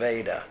of the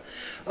Veda.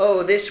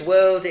 Oh, this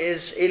world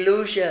is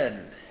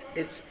illusion.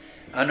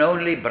 And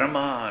only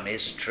Brahman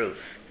is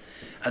truth.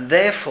 And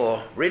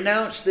therefore,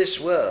 renounce this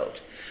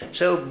world.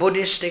 So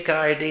Buddhistic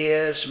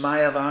ideas,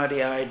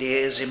 Mayavadi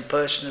ideas,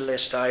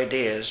 impersonalist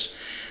ideas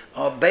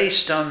are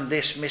based on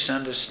this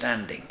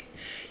misunderstanding.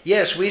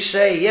 Yes, we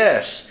say,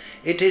 yes,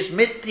 it is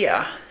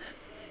mithya,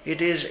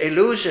 it is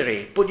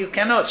illusory, but you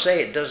cannot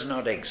say it does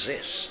not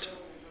exist.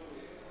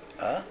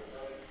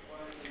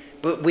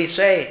 But we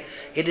say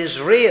it is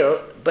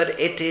real, but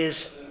it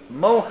is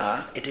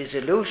moha, it is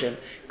illusion,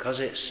 because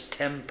it's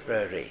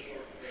temporary.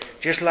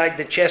 Just like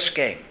the chess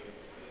game.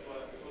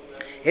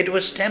 It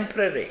was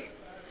temporary.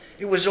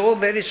 It was all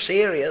very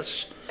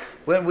serious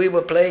when we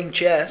were playing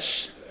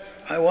chess.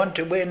 I want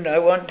to win,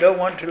 don't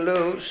want to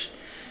lose.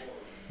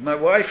 My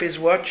wife is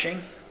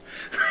watching.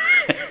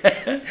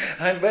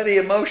 I'm very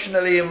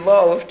emotionally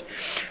involved,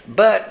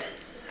 but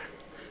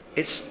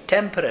it's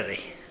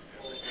temporary.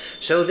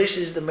 So this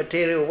is the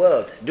material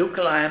world.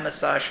 Dukkhalayam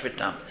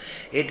asāśvatam.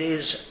 It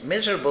is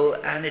miserable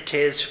and it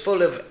is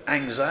full of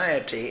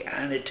anxiety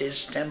and it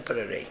is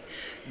temporary.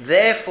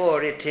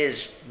 Therefore it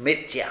is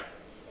mithya.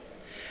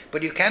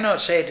 But you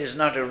cannot say it is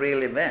not a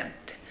real event.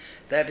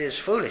 That is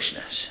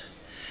foolishness.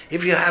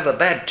 If you have a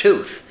bad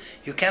tooth,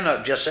 you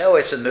cannot just say, oh,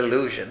 it's an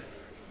illusion.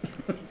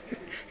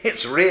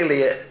 It's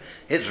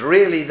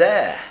really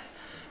there.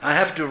 I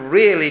have to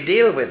really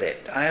deal with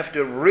it. I have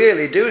to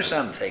really do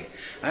something.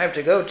 I have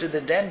to go to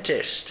the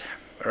dentist,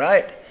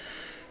 right?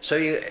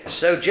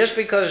 So just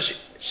because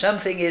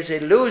something is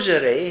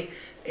illusory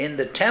in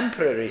the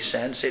temporary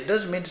sense, it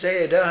doesn't mean to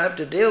say you don't have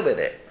to deal with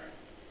it.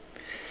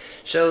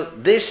 So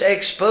this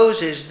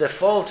exposes the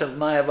fault of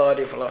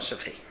Mayavadi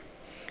philosophy.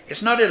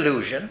 It's not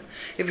illusion.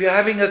 If you're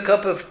having a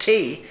cup of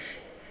tea,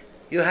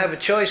 you have a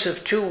choice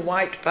of two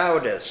white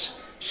powders,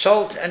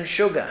 salt and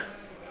sugar.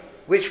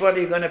 Which one are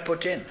you going to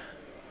put in?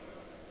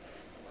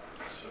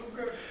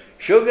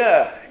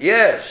 Sugar,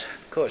 yes.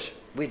 Of course,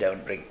 we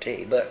don't drink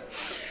tea, but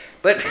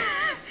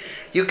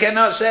you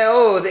cannot say,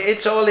 oh,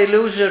 it's all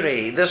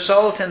illusory. The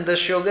salt and the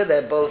sugar,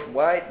 they're both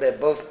white, they're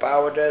both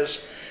powders,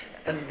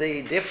 and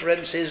the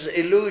difference is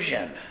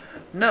illusion.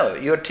 No,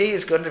 your tea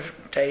is going to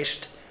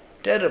taste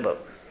terrible,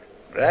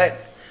 right?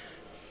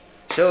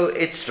 So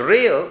it's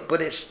real, but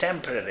it's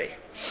temporary.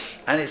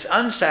 And it's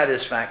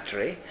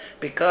unsatisfactory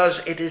because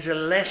it is a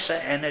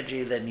lesser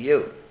energy than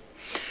you.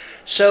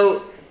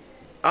 So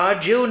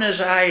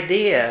Arjuna's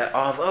idea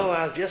of, oh,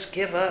 I'll just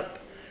give up,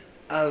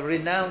 I'll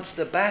renounce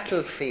the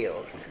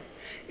battlefield,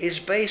 is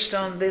based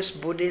on this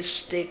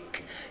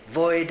Buddhistic,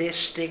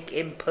 voidistic,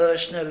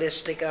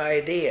 impersonalistic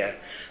idea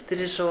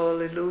that it's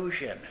all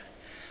illusion.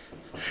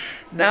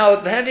 Now,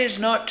 that is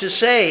not to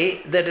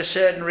say that a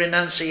certain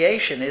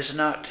renunciation is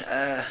not,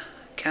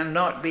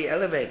 cannot be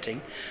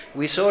elevating.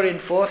 We saw in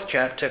 4th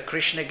chapter,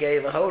 Krishna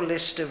gave a whole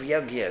list of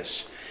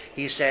yagyas.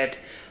 He said,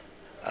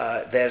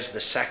 there's the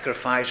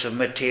sacrifice of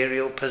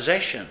material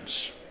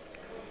possessions.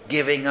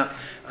 Giving up.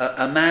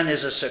 A man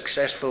is a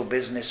successful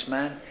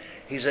businessman.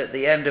 He's at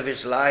the end of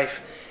his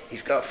life.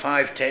 He's got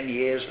 5-10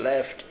 years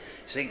left.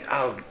 He's thinking,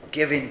 I'll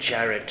give in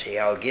charity.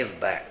 I'll give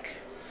back.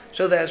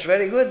 So that's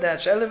very good.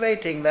 That's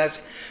elevating. That's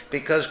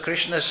because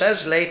Krishna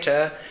says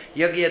later,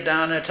 yagya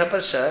dana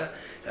tapasa,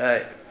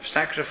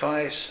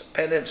 sacrifice,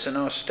 penance and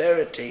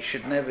austerity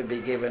should never be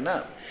given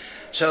up.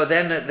 So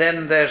then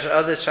there's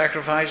other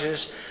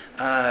sacrifices.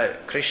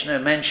 Krishna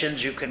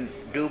mentions you can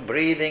do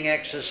breathing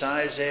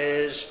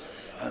exercises.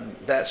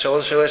 That's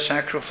also a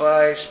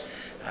sacrifice.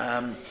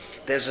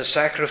 There's a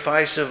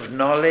sacrifice of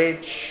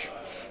knowledge.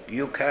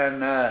 You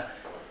can,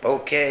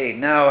 okay,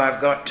 now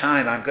I've got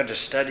time. I'm going to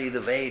study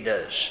the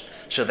Vedas.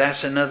 So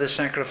that's another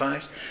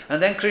sacrifice.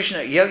 And then Krishna,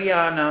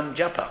 yajnanam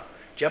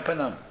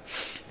japanam,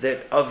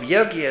 that of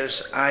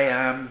yagyas I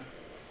am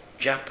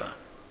japa,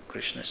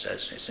 Krishna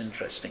says. It's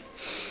interesting.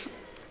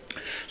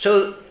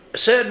 So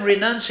certain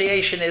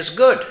renunciation is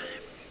good,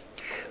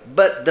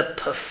 but the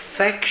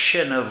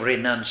perfection of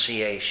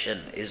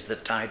renunciation is the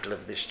title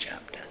of this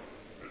chapter.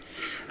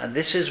 And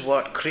this is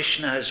what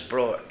Krishna has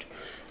brought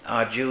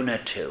Arjuna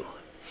to.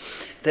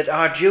 That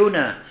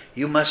Arjuna,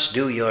 you must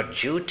do your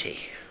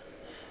duty.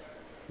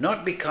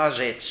 Not because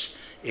it's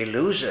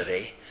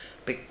illusory,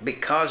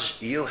 because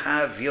you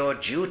have your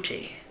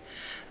duty.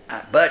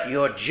 But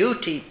your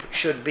duty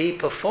should be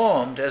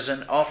performed as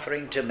an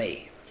offering to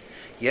me.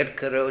 Yad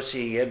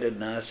karosi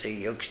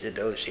yadanasi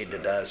yukshdadosi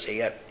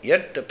dadasi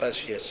yad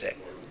tapasyase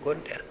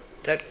kunta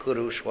tat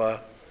kurushva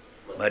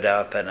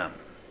madapanam.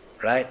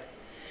 Right?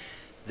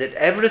 That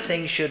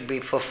everything should be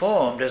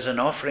performed as an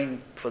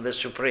offering for the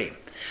Supreme.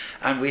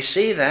 And we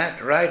see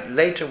that, right,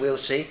 later we'll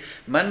see,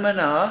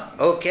 manmana,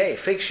 okay,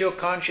 fix your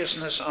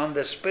consciousness on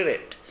the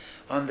spirit,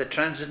 on the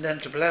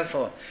transcendental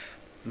platform.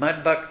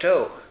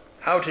 Madbhakto,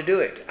 how to do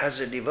it? As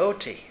a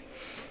devotee.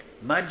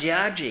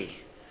 Madhyaji,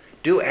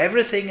 do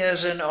everything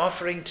as an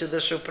offering to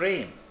the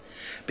Supreme.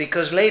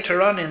 Because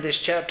later on in this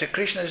chapter,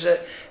 Krishna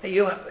said,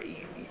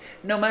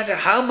 no matter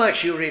how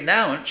much you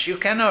renounce, you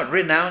cannot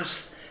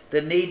renounce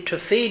the need to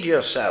feed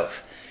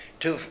yourself,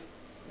 to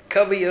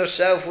cover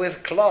yourself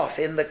with cloth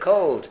in the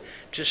cold,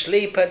 to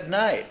sleep at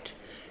night.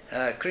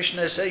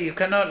 Krishna said you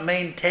cannot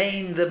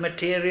maintain the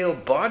material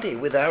body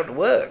without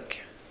work.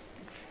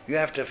 You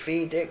have to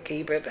feed it,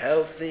 keep it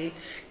healthy,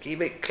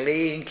 keep it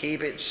clean,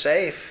 keep it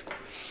safe.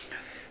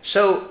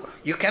 So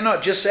you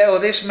cannot just say,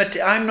 oh,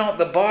 I'm not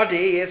the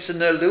body, it's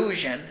an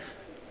illusion.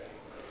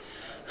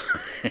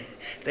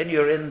 Then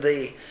you're in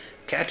the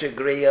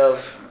category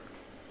of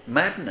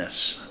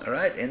madness,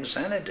 right?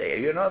 Insanity.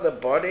 You're not the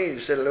body,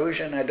 it's an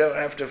illusion, I don't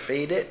have to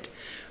feed it.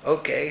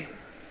 Okay,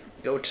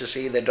 go to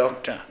see the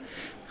doctor.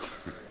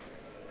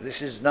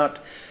 This is not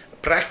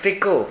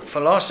practical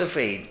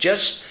philosophy.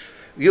 Just,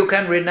 you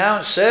can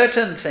renounce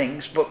certain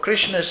things, but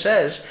Krishna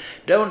says,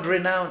 don't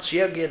renounce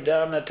yajna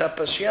dana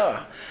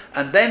tapasya.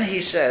 And then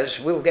he says,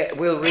 we'll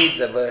read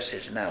the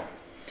verses now.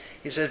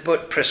 He says,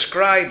 but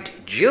prescribed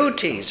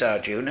duties,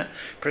 Arjuna,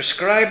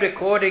 prescribed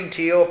according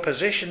to your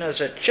position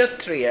as a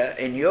Kshatriya,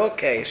 in your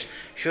case,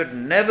 should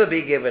never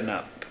be given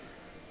up.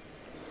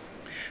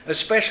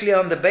 Especially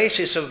on the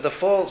basis of the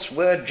false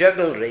word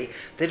jugglery,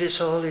 that it's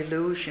all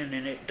illusion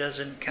and it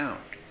doesn't count.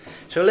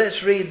 So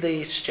let's read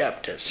these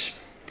chapters,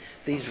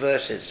 these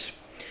verses,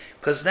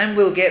 because then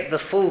we'll get the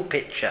full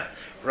picture,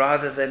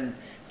 rather than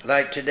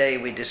like today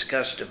we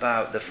discussed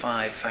about the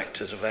 5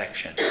 factors of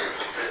action.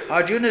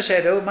 Arjuna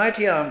said, O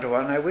mighty armed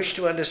one, I wish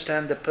to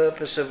understand the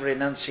purpose of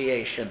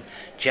renunciation,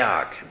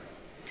 jag,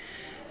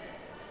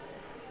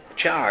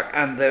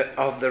 and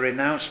of the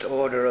renounced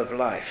order of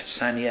life,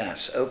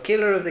 sannyas, O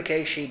killer of the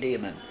Keshi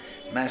demon,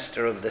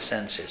 master of the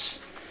senses.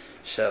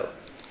 So,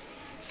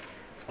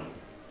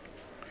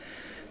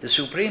 the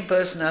Supreme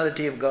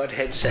Personality of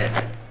Godhead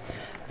said,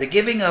 the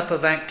giving up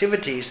of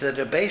activities that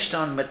are based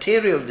on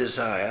material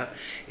desire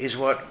is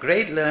what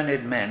great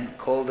learned men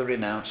call the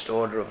renounced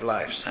order of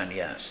life,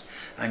 sannyas.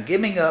 And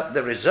giving up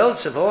the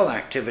results of all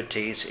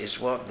activities is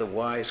what the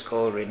wise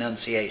call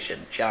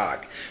renunciation,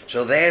 jag.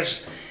 So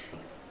there's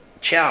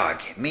jag,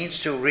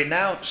 means to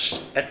renounce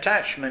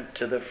attachment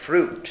to the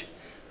fruit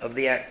of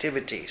the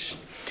activities.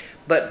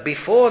 But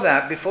before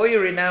that, before you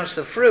renounce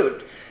the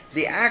fruit,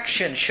 the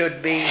action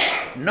should be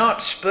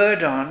not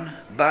spurred on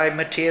by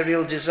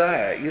material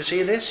desire. You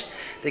see this?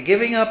 The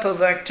giving up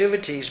of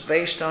activities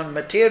based on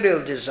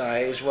material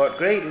desire is what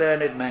great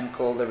learned men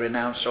call the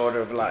renounced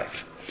order of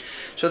life.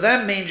 So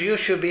that means you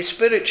should be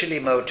spiritually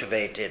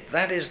motivated.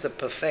 That is the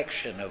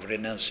perfection of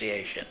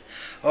renunciation.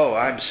 Oh,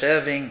 I'm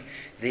serving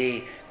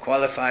the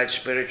qualified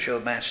spiritual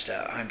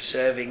master. I'm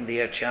serving the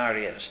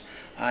acharyas.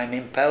 I'm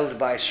impelled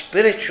by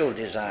spiritual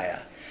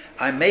desire.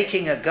 I'm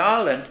making a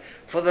garland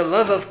for the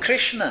love of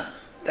Krishna.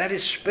 That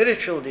is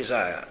spiritual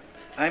desire.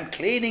 I'm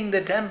cleaning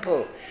the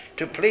temple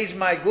to please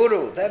my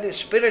guru. That is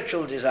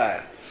spiritual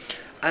desire.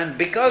 And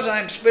because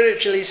I'm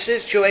spiritually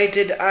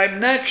situated, I'm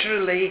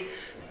naturally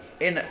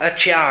in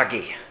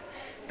atyagi.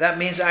 That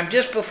means I'm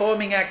just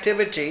performing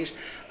activities.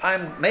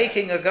 I'm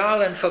making a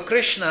garland for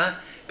Krishna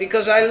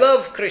because I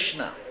love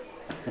Krishna.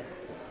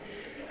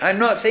 I'm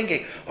not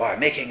thinking, oh, I'm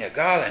making a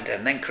garland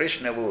and then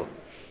Krishna will,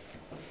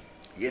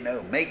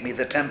 make me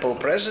the temple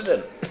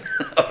president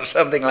or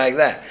something like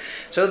that.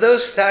 So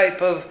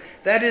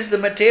that is the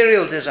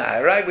material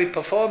desire, right? We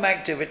perform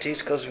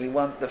activities because we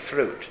want the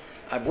fruit.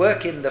 I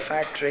work in the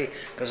factory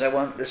because I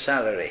want the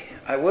salary.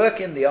 I work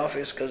in the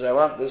office because I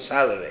want the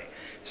salary.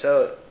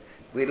 So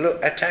we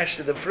look attached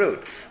to the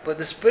fruit. But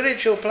the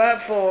spiritual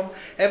platform,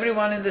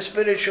 everyone in the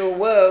spiritual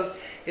world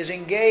is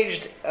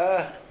engaged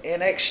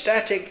in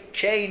ecstatic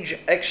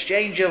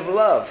exchange of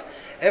love.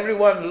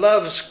 Everyone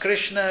loves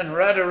Krishna and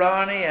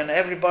Radharani and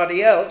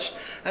everybody else,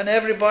 and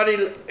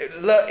everybody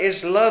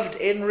is loved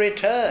in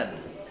return.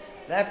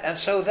 And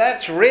so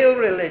that's real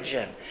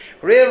religion.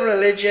 Real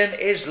religion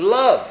is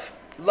love.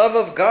 Love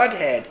of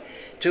Godhead.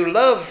 To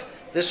love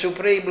the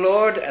Supreme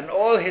Lord and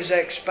all his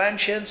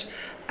expansions,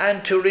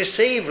 and to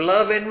receive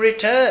love in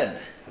return.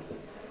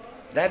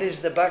 That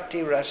is the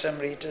Bhakti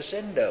Rasamrita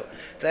Sindhu.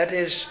 That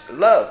is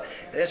love.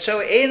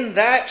 So in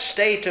that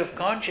state of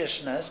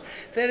consciousness,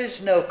 there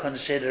is no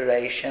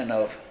consideration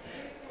of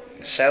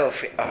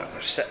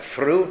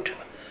fruit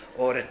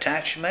or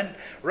attachment.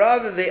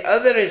 Rather, the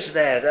other is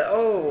there. That,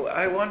 oh,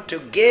 I want to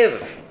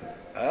give.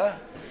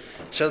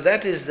 So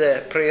that is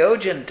the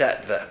prayojan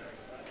tattva.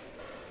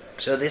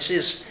 So this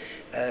is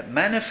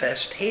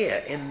manifest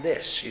here in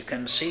this. You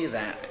can see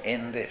that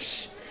in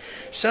this.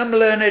 Some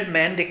learned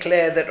men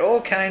declare that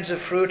all kinds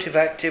of fruitive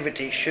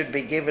activities should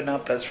be given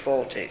up as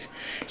faulty.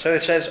 So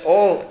it says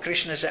all,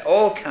 Krishna said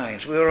all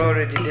kinds. We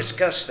already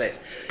discussed that.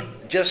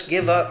 Just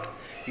give up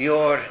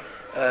your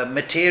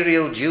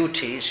material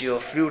duties,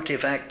 your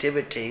fruitive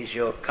activities,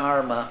 your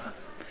karma.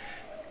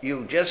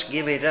 You just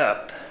give it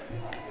up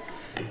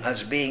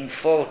as being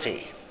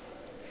faulty.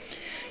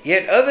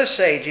 Yet other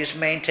sages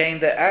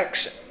maintain that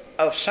acts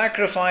of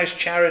sacrifice,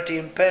 charity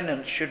and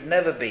penance should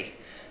never be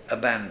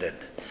abandoned.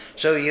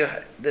 So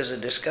there's a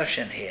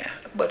discussion here.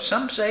 But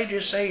some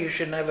sages say you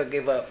should never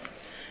give up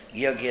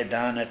yajna,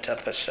 dana,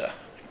 tapasa.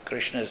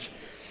 Krishna's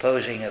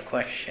posing a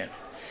question.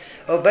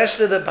 O best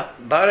of the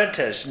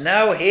Bharatas,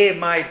 now hear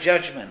my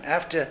judgment.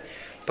 After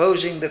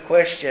posing the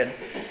question,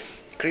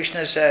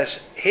 Krishna says,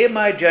 hear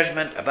my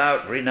judgment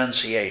about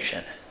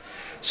renunciation.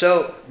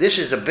 So this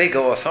is a big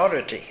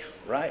authority,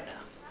 right?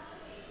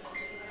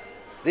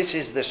 This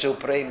is the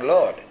Supreme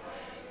Lord.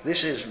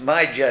 This is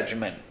my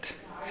judgment.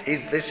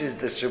 This is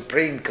the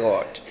Supreme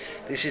Court.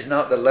 This is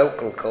not the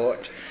local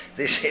court.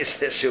 This is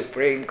the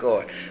Supreme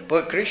Court.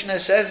 But Krishna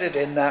says it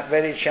in that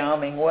very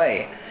charming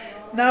way.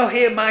 Now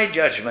hear my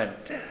judgment,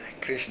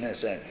 Krishna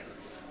says.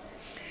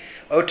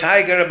 O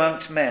tiger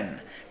amongst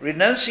men,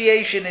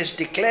 renunciation is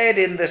declared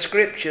in the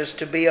scriptures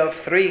to be of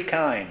three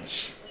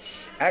kinds.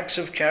 Acts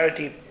of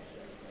charity,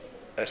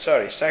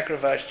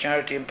 sacrifice,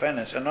 charity and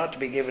penance are not to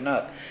be given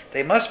up.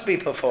 They must be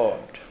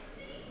performed.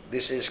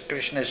 This is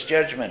Krishna's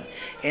judgment.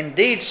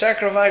 Indeed,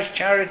 sacrifice,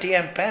 charity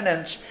and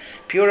penance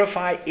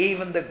purify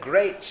even the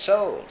great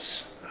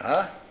souls.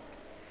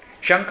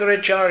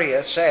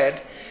 Shankaracharya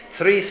said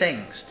 3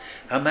 things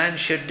a man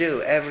should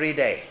do every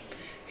day.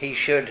 He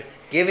should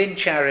give in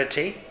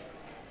charity,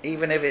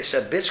 even if it's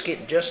a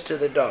biscuit just to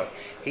the dog.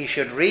 He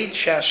should read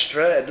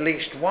Shastra at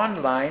least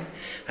 1 line,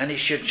 and he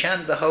should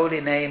chant the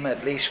holy name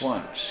at least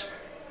once.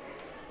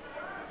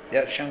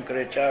 That's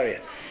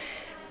Shankaracharya.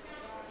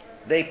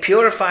 They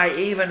purify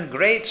even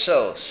great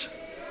souls.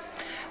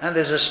 And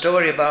there's a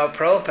story about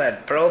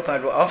Prabhupada.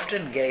 Prabhupada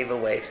often gave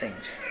away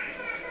things.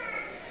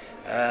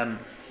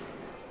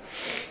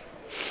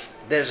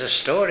 There's a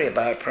story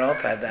about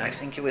Prabhupada. I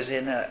think he was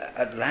in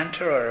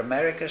Atlanta or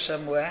America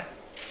somewhere.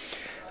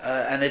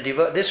 And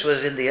this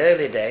was in the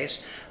early days.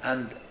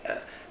 And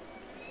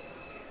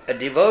a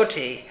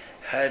devotee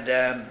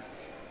had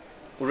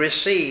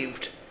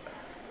received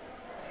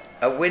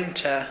a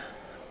winter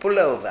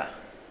pullover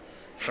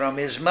from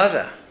his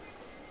mother.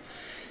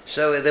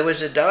 So there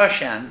was a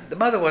darshan. The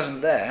mother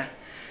wasn't there.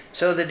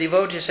 So the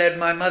devotee said,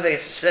 my mother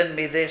sent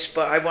me this,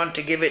 but I want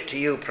to give it to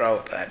you,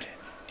 Prabhupada.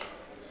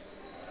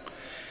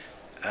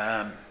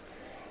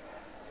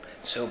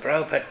 So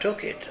Prabhupada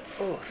took it.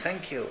 Oh,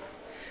 thank you.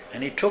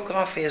 And he took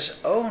off his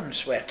own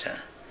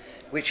sweater,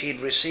 which he'd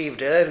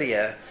received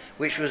earlier,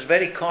 which was a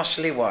very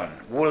costly one,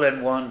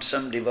 woolen one.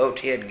 Some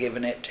devotee had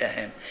given it to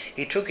him.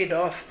 He took it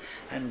off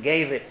and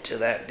gave it to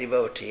that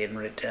devotee in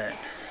return,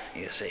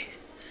 you see.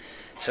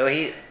 So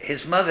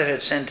his mother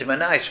had sent him a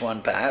nice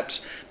one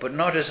perhaps, but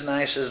not as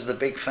nice as the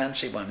big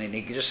fancy one, and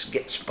he just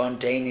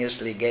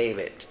spontaneously gave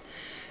it.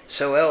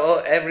 So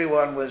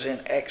everyone was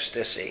in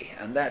ecstasy,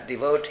 and that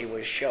devotee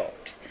was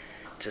shocked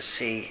to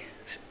see,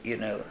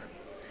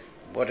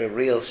 what a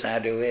real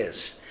sadhu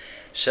is.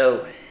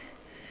 So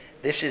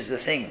this is the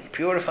thing,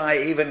 purify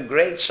even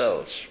great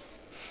souls.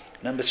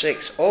 Number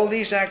 6, all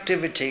these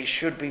activities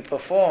should be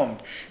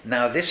performed.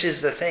 Now this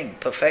is the thing,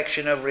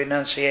 perfection of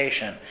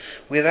renunciation,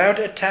 without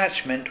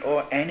attachment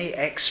or any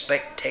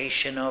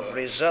expectation of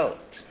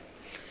result.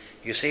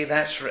 You see,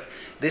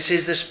 this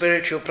is the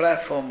spiritual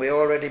platform. We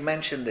already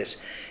mentioned this.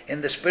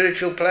 In the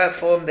spiritual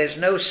platform, there's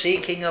no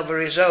seeking of a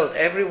result.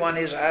 Everyone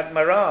is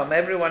admaram.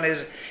 Everyone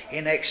is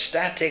in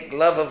ecstatic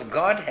love of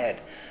Godhead.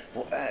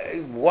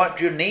 What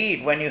you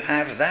need when you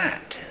have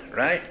that,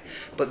 right?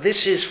 But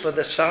this is for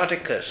the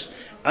sadhakas.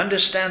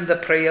 Understand the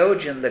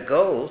prayojan, the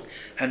goal,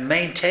 and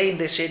maintain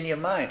this in your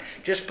mind.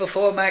 Just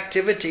perform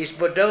activities,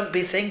 but don't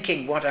be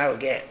thinking what I'll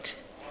get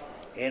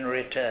in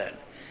return,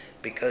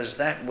 because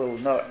that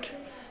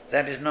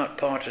is not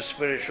part of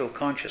spiritual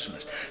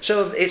consciousness.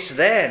 So it's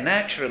there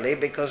naturally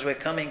because we're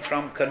coming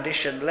from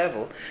conditioned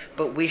level,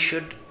 but we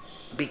should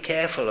be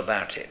careful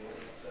about it.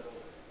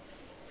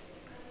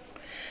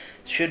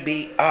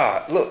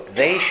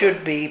 They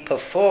should be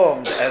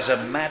performed as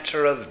a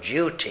matter of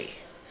duty,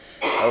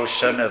 O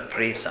son of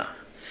Pṛthā.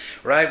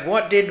 Right?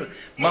 What did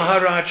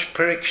Maharaj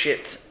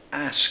Parikshit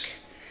ask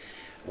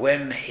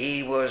when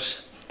he was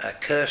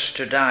cursed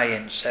to die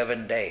in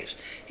 7 days?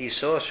 He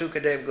saw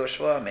Sukadeva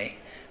Goswami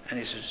and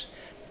he says,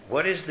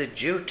 what is the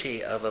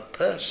duty of a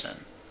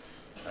person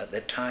at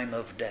the time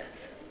of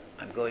death?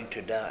 I'm going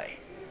to die.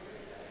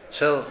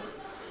 So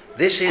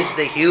this is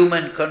the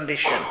human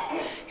condition.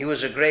 He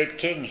was a great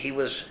king. He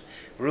was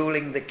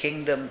ruling the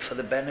kingdom for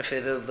the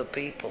benefit of the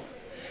people.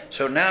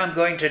 So now I'm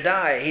going to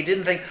die. He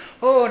didn't think,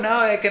 oh, now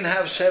I can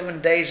have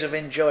 7 days of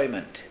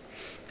enjoyment.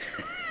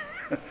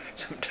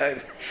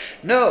 Sometimes,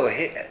 no,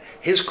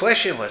 his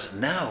question was,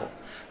 now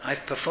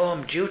I've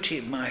performed duty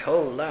my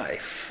whole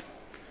life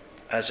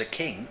as a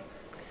king,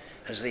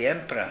 as the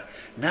emperor.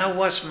 Now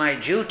what's my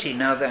duty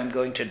now that I'm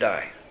going to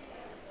die?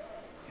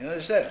 You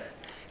understand?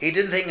 He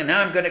didn't think,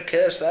 now I'm going to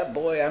curse that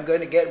boy, I'm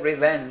going to get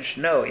revenge.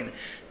 No,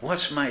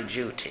 what's my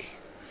duty?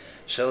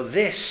 So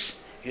this,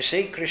 you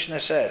see,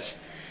 Krishna says,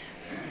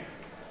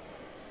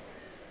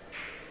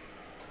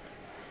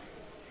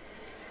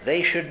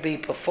 they should be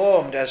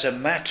performed as a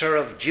matter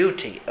of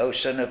duty, O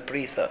son of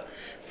Pṛthā.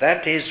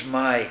 That is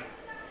my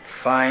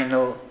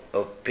final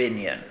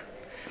opinion.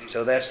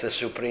 So that's the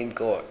Supreme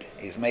Court.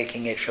 He's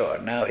making it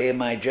short. Now hear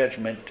my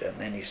judgment. And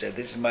then he said,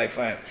 this is my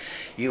final.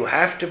 You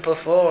have to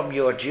perform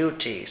your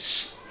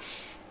duties,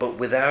 but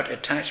without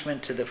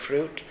attachment to the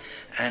fruit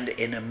and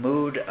in a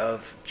mood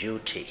of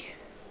duty.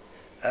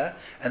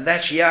 And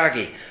that's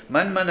yagi.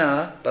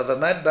 Manmana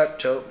bhavamad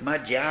bhakto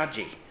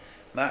madhyaji.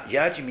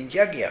 Madhyaji means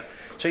yagya.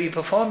 So you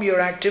perform your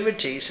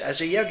activities as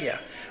a yagya.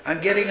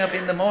 I'm getting up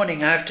in the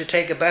morning, I have to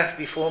take a bath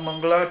before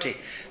Mangalati.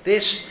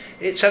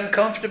 It's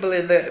uncomfortable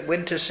in the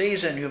winter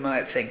season, you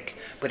might think,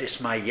 but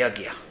it's my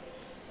yagya.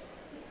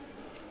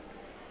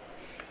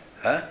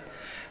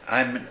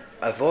 I'm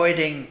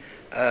avoiding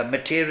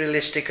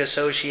materialistic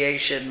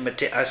association,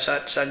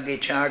 asatsangi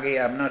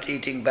chagi, I'm not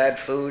eating bad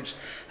foods,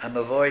 I'm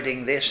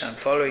avoiding this, I'm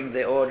following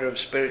the order of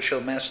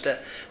spiritual master,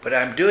 but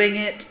I'm doing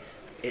it,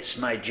 it's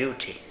my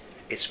duty,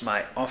 it's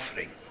my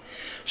offering.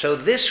 So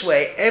this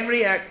way,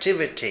 every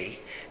activity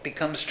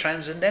becomes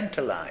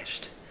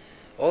transcendentalized.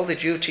 All the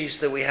duties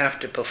that we have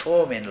to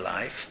perform in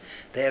life,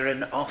 they're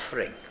an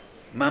offering.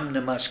 Mam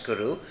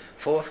namaskuru,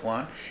 fourth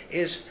one,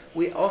 is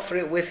we offer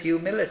it with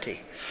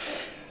humility.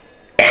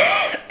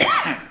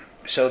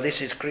 So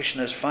this is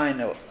Krishna's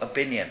final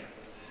opinion.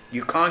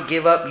 You can't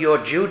give up your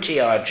duty,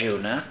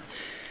 Arjuna,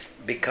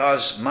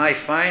 because my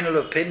final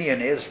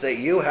opinion is that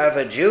you have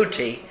a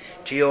duty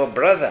to your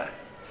brother.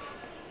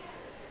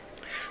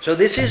 So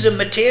this is a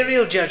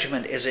material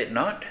judgment, is it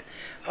not?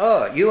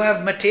 Oh, you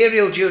have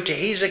material duty.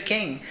 He's a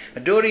king.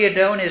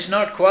 Duryodhana is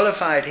not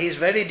qualified. He's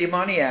very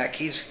demoniac.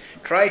 He's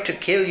tried to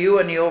kill you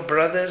and your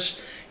brothers,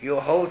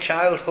 your whole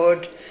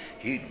childhood,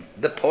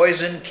 the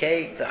poison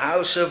cake, the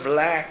house of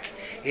lack.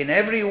 In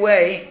every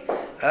way,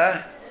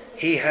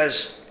 he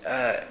has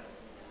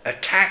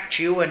attacked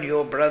you and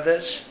your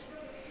brothers.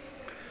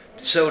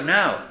 So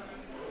now,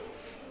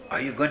 are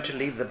you going to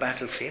leave the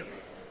battlefield?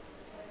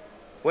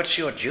 What's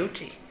your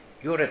duty?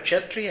 You're a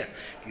Kshatriya.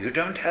 You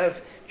don't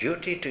have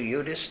duty to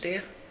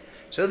Yudhisthira.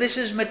 So this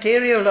is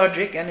material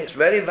logic and it's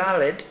very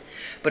valid.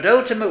 But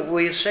ultimately,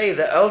 we say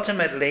that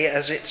ultimately,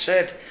 as it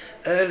said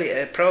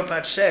earlier,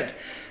 Prabhupada said,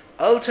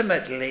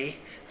 ultimately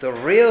the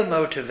real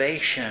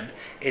motivation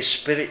is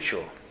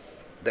spiritual.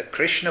 That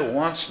Krishna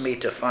wants me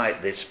to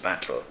fight this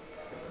battle.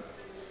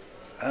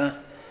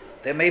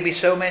 There may be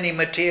so many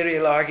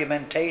material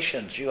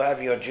argumentations. You have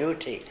your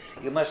duty.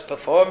 You must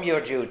perform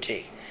your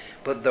duty.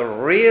 But the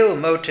real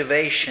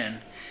motivation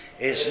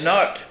is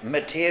not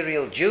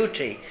material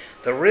duty.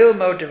 The real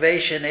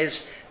motivation is,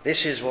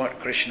 this is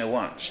what Krishna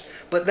wants.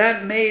 But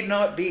that may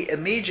not be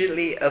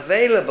immediately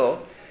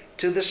available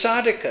to the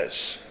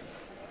sadhakas.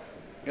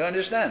 You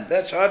understand?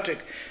 That's hard to,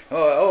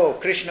 oh,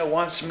 Krishna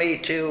wants me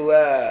to,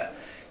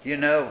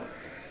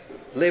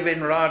 live in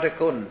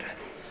Radhakund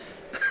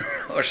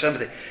or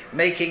something.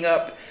 Making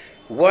up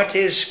what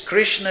is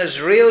Krishna's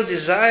real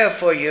desire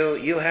for you,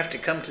 you have to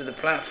come to the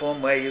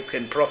platform where you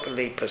can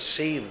properly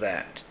perceive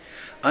that.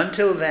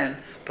 Until then,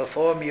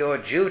 perform your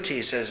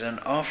duties as an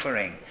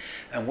offering.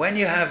 And when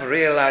you have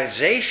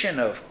realization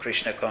of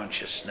Krishna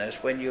consciousness,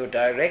 when you're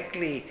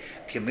directly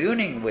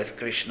communing with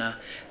Krishna,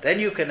 then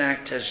you can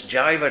act as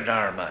jiva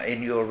dharma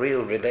in your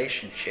real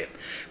relationship.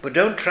 But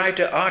don't try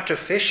to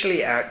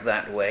artificially act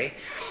that way.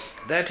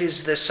 That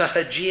is the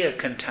sahajiya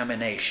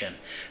contamination.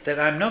 That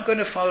I'm not going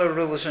to follow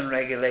rules and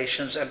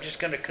regulations, I'm just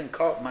going to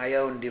concoct my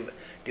own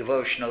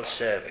devotional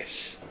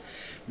service.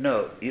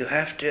 No, you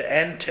have to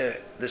enter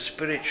the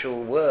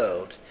spiritual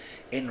world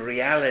in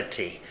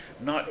reality,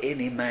 not in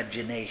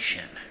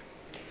imagination.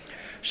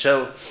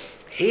 So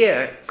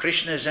here,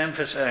 Krishna is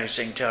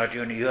emphasizing to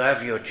Arjuna, you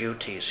have your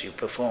duties, you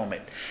perform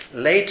it.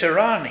 Later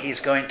on, he's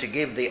going to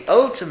give the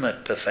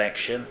ultimate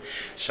perfection.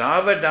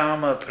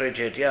 Savadama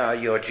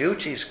prajadya, your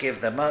duties,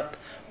 give them up.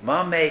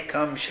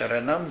 Mamekam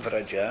sharanam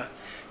vraja,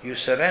 you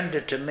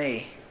surrender to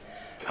me.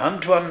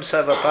 Antvam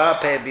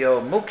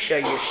savapapebhyo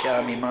muksha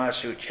yashyami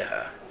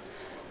masuchaha.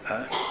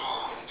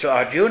 So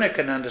Arjuna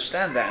can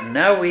understand that.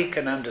 Now we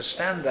can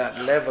understand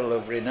that level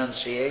of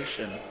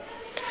renunciation,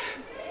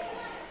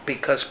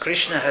 because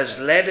Krishna has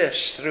led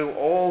us through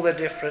all the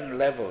different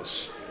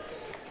levels.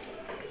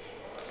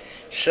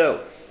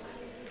 So,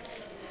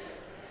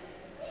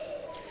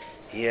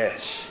 yes,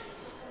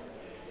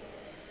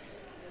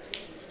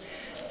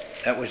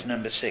 that was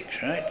number 6,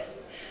 right?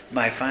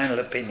 My final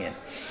opinion.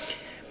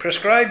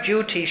 Prescribed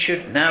duty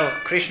should, now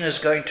Krishna is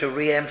going to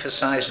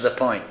re-emphasize the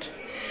point,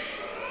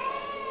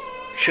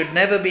 should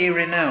never be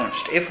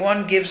renounced. If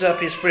one gives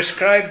up his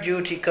prescribed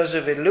duty because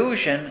of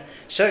illusion,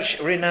 such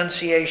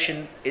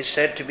renunciation is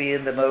said to be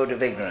in the mode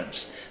of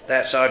ignorance.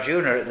 That's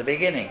Arjuna at the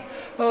beginning.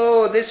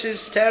 Oh, this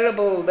is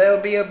terrible.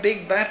 There'll be a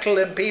big battle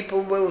and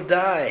people will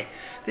die.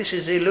 This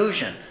is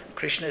illusion.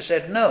 Krishna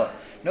said, no,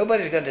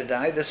 nobody's going to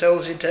die. The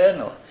soul's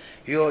eternal.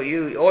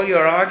 All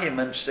your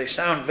arguments, they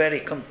sound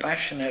very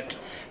compassionate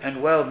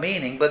and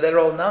well-meaning, but they're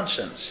all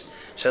nonsense.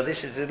 So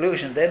this is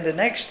illusion. Then the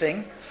next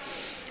thing,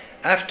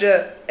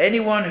 after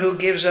anyone who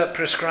gives up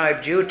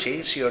prescribed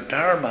duties, your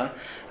dharma,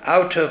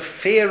 out of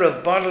fear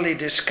of bodily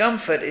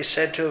discomfort is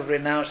said to have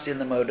renounced in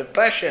the mode of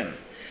passion.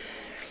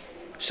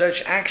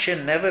 Such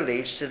action never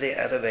leads to the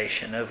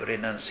elevation of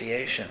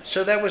renunciation.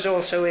 So that was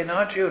also in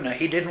Arjuna.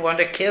 He didn't want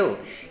to kill.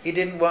 He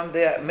didn't want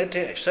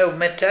the... So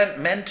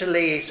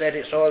mentally he said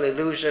it's all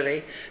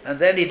illusory. And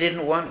then he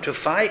didn't want to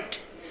fight.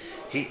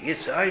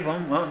 I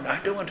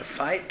don't want to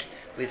fight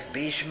with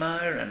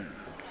Bhishma and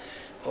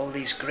all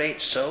these great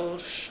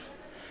souls.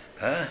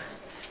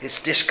 It's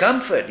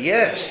discomfort,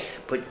 yes.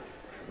 But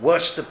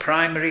what's the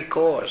primary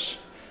cause?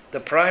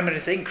 The primary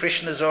thing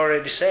Krishna's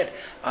already said,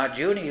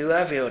 Arjuna, you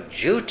have your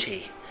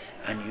duty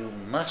and you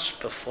must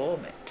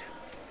perform it.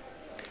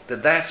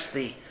 That's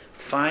the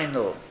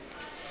final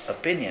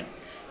opinion.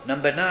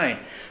 Number 9,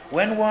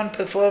 when one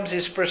performs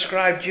his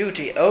prescribed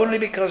duty only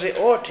because it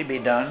ought to be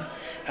done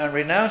and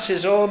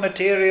renounces all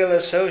material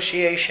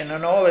association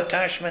and all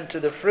attachment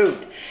to the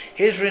fruit,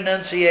 his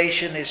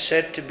renunciation is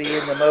said to be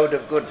in the mode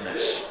of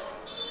goodness.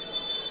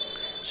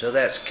 So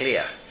that's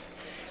clear,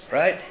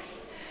 right?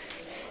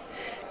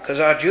 Because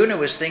Arjuna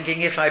was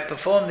thinking, if I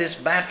perform this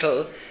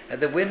battle,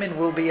 the women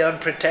will be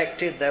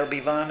unprotected, there'll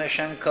be Vana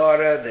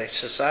Shankara, the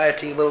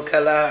society will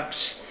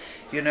collapse.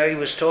 You know, he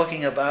was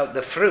talking about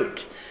the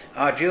fruit.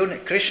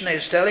 Krishna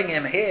is telling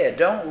him here,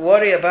 don't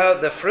worry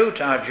about the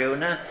fruit,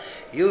 Arjuna.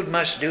 You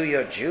must do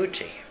your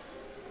duty.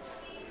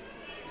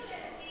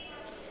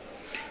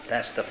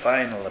 That's the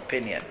final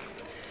opinion.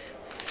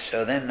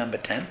 So then, number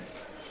 10.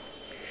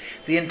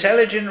 The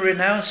intelligent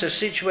renouncer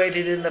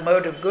situated in the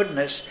mode of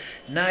goodness,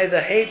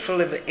 neither hateful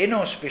of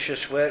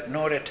inauspicious work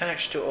nor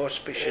attached to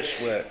auspicious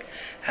work,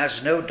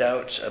 has no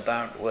doubts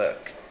about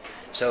work.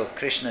 So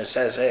Krishna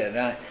says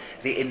here,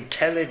 the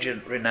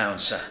intelligent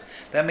renouncer.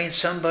 That means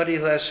somebody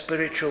who has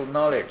spiritual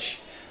knowledge,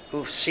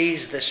 who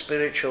sees the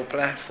spiritual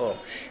platform.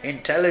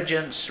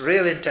 Intelligence,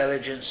 real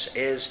intelligence,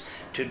 is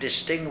to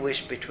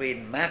distinguish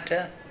between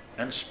matter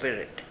and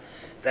spirit.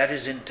 That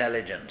is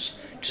intelligence.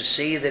 To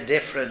see the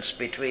difference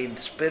between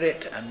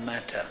spirit and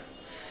matter.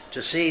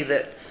 To see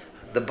that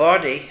the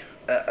body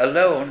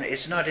alone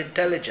is not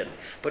intelligent,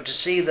 but to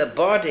see the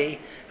body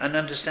and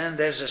understand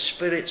there's a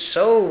spirit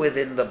soul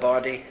within the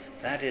body,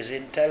 that is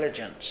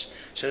intelligence.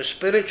 So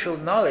spiritual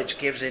knowledge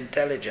gives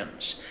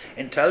intelligence.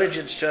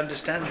 Intelligence to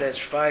understand there's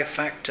 5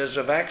 factors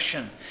of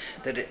action,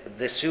 that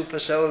the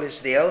Supersoul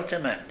is the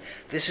ultimate.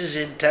 This is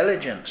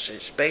intelligence.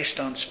 It's based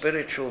on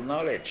spiritual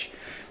knowledge.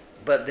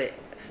 But the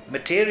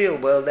material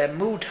world, they're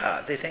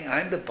mudha. They think,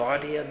 I'm the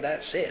body and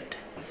that's it.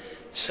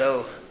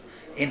 So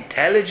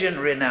intelligent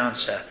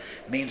renouncer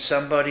means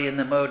somebody in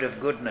the mode of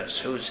goodness,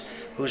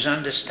 whose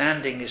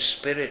understanding is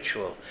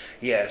spiritual.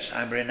 Yes,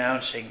 I'm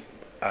renouncing,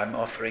 I'm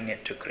offering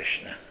it to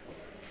Krishna.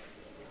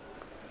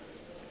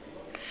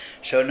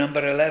 So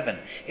number 11,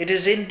 it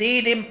is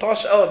indeed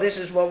impossible, this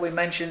is what we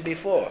mentioned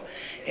before,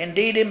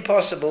 indeed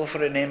impossible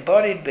for an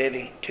embodied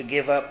being to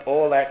give up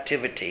all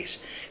activities.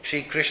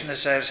 Sri Krishna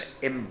says,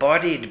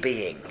 embodied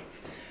being.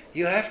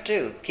 You have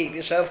to keep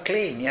yourself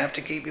clean, you have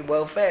to keep you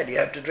well fed, you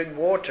have to drink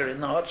water in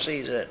the hot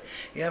season,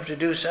 you have to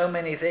do so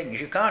many things.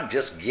 You can't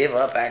just give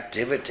up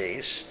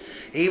activities.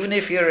 Even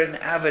if you're an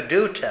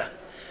avaduta,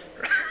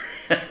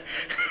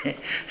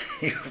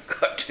 you've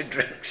got to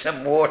drink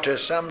some water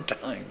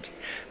sometimes.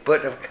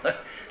 But of course,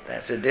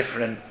 that's a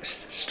different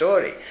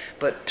story.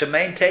 But to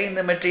maintain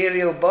the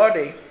material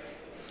body,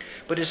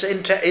 but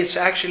it's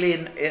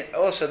actually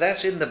also,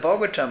 that's in the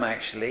Bhagavatam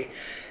actually,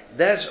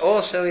 that's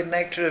also in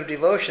Nectar of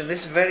Devotion.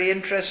 This is a very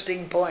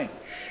interesting point.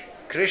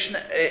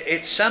 Krishna,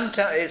 it's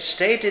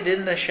stated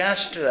in the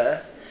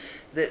Shastra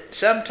that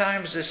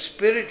sometimes the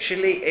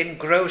spiritually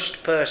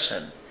engrossed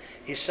person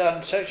is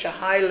on such a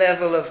high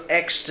level of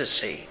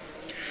ecstasy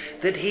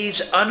that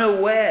he's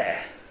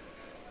unaware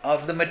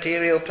of the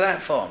material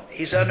platform.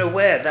 He's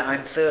unaware that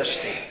I'm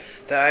thirsty,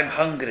 that I'm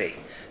hungry,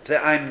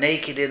 that I'm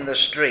naked in the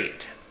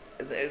street.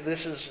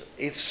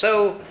 He's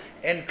so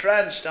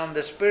entranced on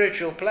the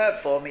spiritual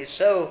platform, he's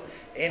so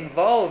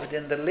involved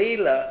in the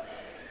leela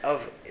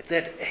of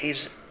that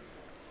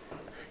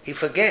He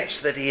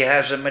forgets that he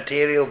has a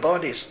material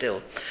body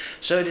still.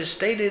 So it is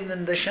stated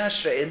in the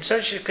Shastra, in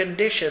such a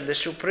condition, the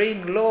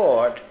Supreme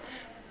Lord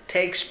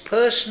takes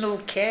personal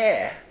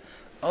care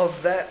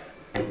of that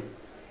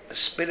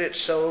spirit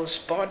soul's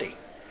body.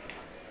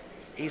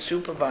 He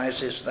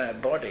supervises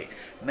that body,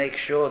 makes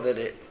sure that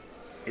it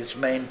is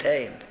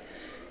maintained.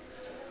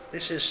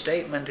 This is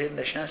statement in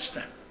the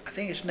Shastra. I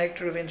think it's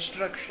nectar of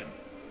instruction.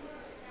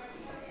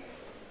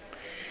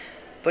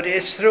 But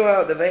it's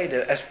throughout the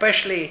Veda,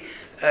 especially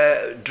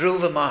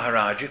Dhruva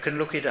Maharaj. You can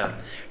look it up.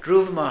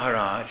 Dhruva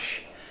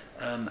Maharaj,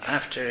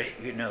 after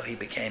he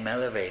became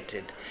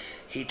elevated,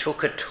 he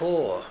took a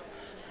tour.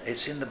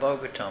 It's in the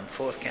Bhagavad-Gita,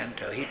 4th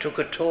canto. He took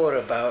a tour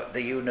about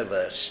the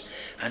universe,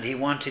 and he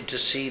wanted to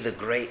see the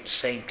great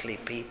saintly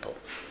people.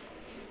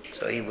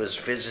 So he was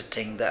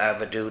visiting the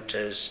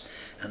Avadutas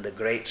and the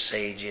great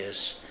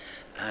sages,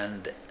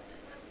 and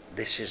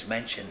this is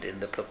mentioned in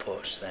the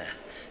purports there,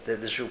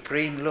 that the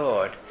Supreme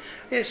Lord,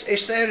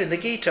 it's there in the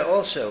Gita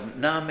also,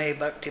 Name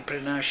Bhakti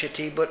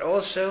Pranashati, but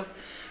also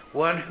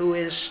one who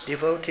is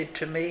devoted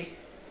to me.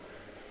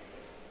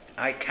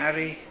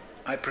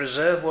 I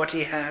preserve what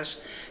he has,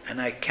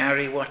 and I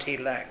carry what he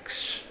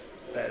lacks.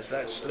 That's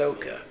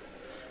sloka.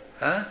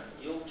 Huh?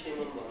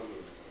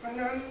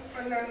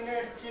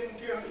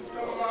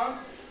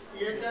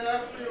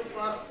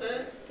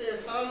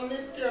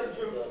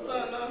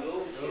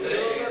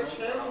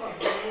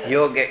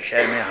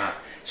 Yoga.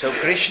 So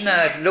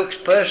Krishna looks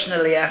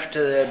personally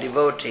after the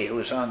devotee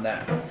who's on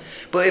that.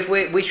 But if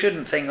we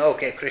shouldn't think,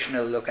 okay, Krishna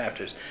will look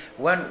after us.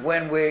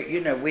 When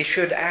we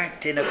should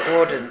act in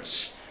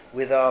accordance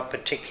with our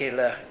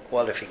particular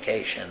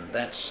qualification.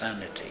 That's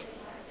sanity.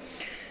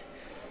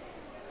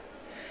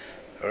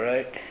 All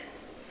right?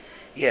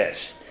 Yes.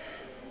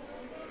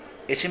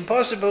 It's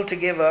impossible to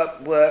give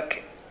up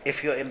work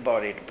if you're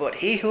embodied, but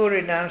he who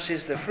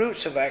renounces the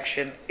fruits of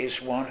action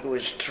is one who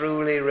is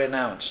truly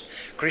renounced.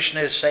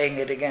 Krishna is saying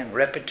it again.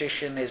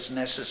 Repetition is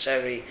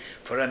necessary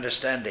for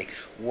understanding.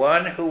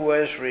 One who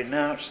has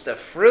renounced the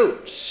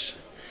fruits,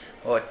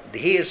 or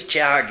he is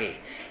tyagi,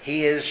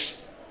 he is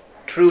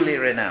truly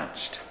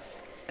renounced.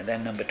 And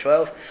then number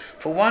 12,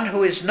 for one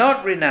who is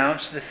not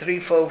renounced, the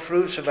threefold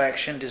fruits of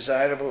action,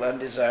 desirable,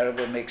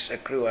 undesirable, mix,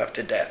 accrue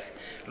after death.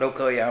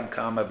 Lokoyam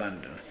kama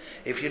bandhana.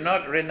 If you're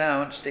not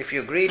renounced, if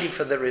you're greedy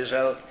for the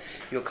result,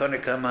 you're going to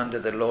come under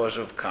the laws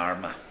of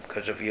karma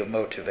because of your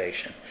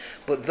motivation.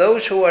 But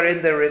those who are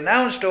in the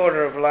renounced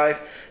order of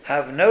life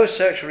have no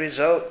such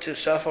result to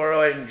suffer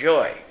or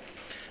enjoy.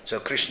 So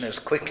Krishna is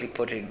quickly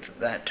putting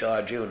that to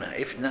Arjuna.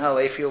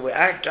 If you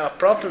act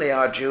properly,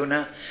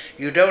 Arjuna,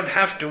 you don't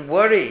have to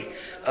worry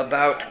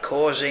about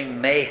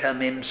causing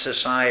mayhem in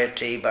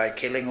society by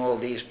killing all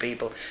these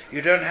people.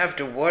 You don't have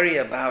to worry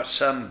about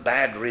some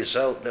bad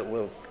result that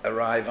will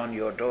arrive on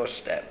your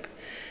doorstep.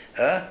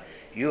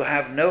 You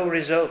have no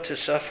result to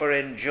suffer or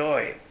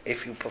enjoy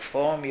if you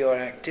perform your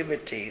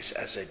activities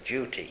as a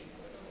duty.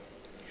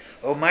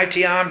 O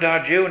mighty armed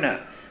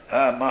Arjuna,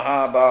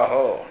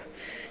 Mahabaho,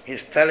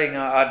 he's telling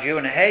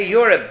Arjuna, hey,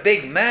 you're a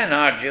big man,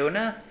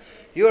 Arjuna.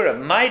 You're a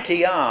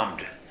mighty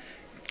armed.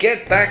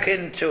 Get back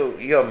into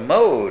your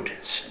mode.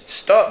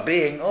 Stop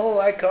being,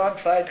 I can't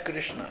fight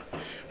Krishna.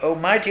 O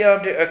mighty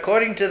armed,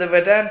 according to the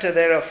Vedanta,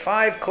 there are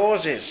 5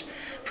 causes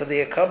for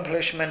the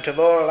accomplishment of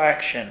all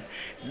action.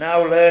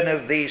 Now learn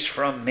of these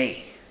from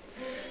me.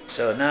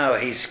 So now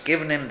he's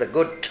given him the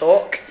good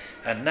talk,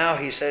 and now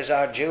he says,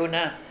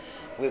 Arjuna,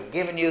 we've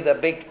given you the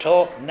big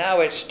talk, now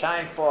it's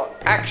time for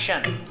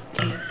action.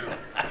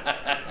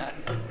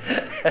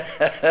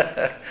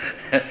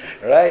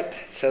 Right?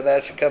 So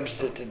that comes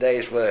to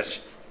today's verse.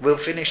 We'll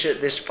finish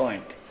at this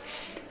point.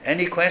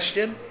 Any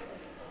question?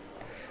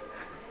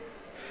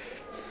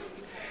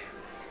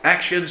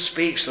 Action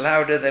speaks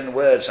louder than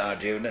words,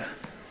 Arjuna.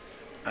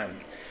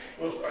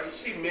 Well, I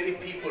see many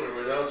people in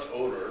renounced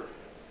order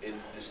in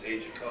this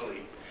age of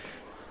Kali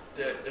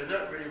that they're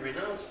not really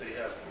renounced. They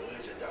have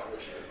millions of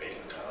dollars in their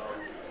bank account.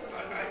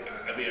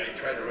 I mean, I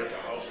tried to rent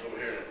a house over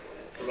here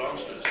that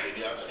belongs to the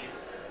sannyasi.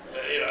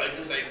 I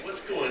just like,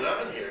 what's going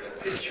on here?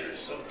 The picture is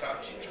so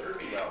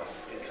topsy-turvy now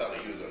in Kali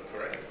Yuga,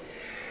 correct?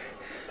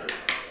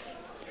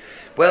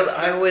 Well,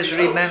 I always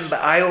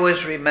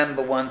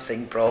remember one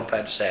thing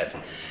Prabhupada said,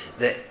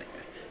 that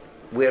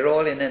we're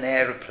all in an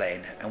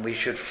aeroplane and we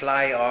should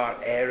fly our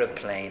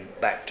aeroplane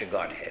back to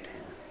Godhead.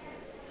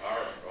 Our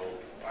own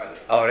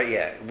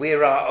pilot.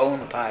 We're our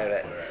own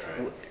pilot.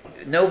 Right.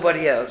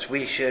 Nobody else.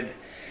 We should.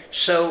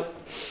 So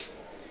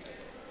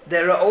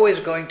there are always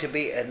going to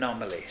be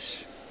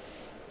anomalies.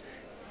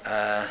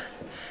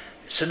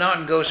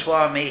 Sanatana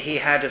Goswami, he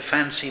had a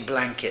fancy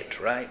blanket,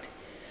 right?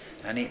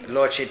 And he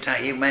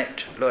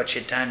met Lord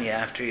Chaitanya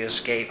after he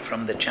escaped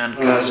from the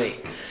Chandkazi,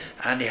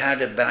 and he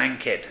had a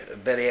blanket, a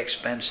very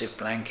expensive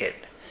blanket.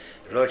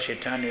 Lord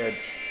Chaitanya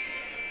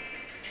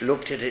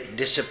looked at it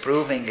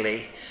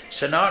disapprovingly.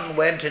 Sanatana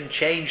went and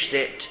changed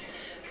it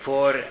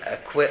for a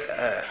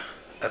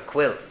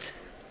quilt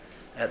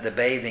at the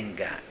bathing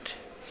ghat.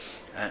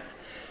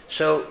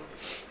 So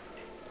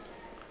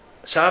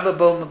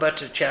Sarvabhauma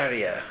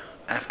Bhattacharya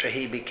after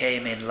he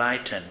became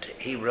enlightened,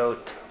 he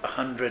wrote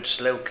 100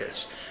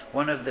 slokas.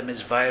 One of them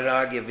is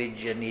Vairagya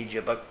Vidya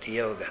Nija Bhakti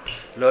Yoga.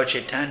 Lord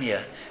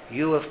Chaitanya,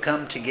 you have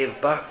come to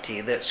give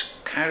bhakti that's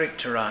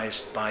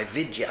characterized by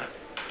vidya,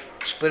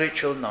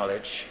 spiritual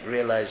knowledge,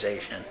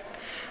 realization,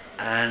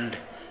 and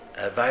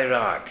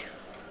vairag,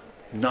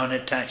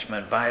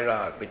 non-attachment,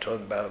 vairag, we talk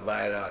about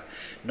vairag,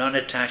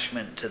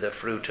 non-attachment to the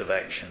fruit of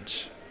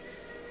actions.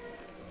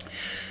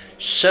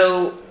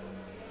 So,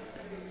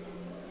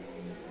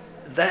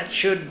 that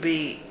should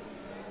be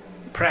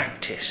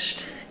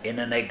practiced in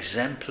an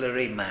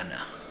exemplary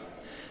manner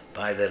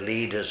by the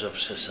leaders of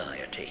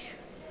society.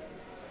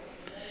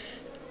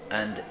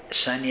 And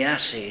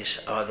sannyasis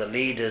are the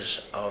leaders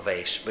of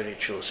a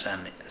spiritual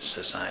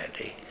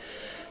society.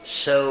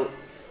 So,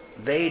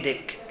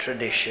 Vedic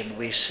tradition,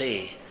 we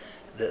see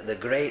that the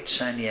great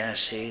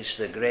sannyasis,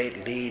 the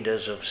great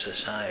leaders of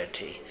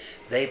society,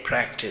 they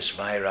practice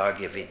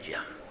Vairagya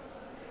Vidya.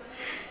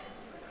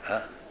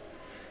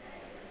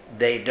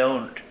 They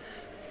don't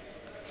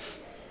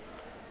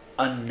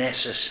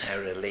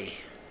unnecessarily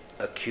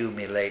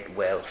accumulate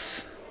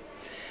wealth.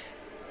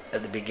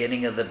 At the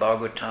beginning of the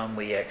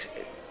Bhagavad-Gita,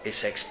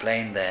 it's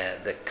explained there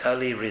that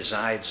Kali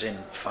resides in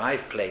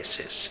 5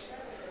 places.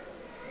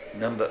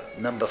 Number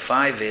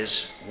 5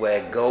 is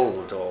where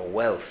gold or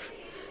wealth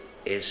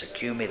is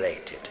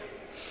accumulated.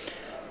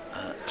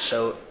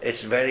 So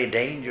it's very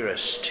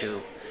dangerous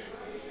to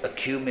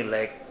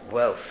accumulate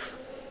wealth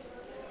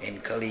in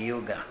Kali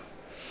Yuga.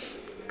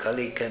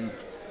 Kali can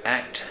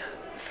act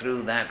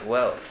through that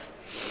wealth.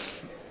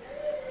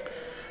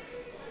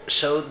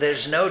 So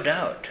there's no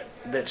doubt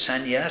that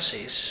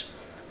sannyasis,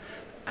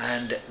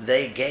 and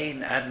they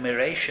gain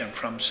admiration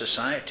from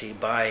society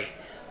by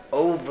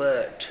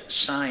overt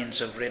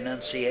signs of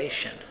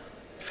renunciation,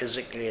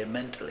 physically and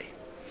mentally.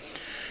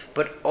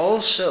 But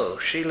also,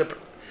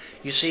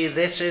 you see,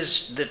 this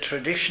is the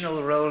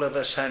traditional role of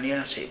a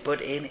sannyasi,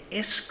 but in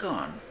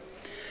ISKCON,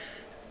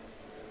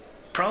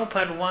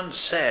 Prabhupada once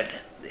said,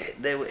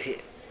 he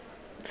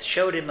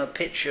showed him a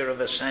picture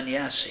of a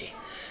sannyasi,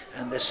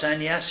 and the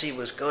sannyasi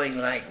was going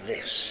like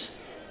this,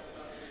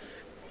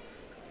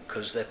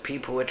 because the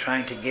people were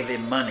trying to give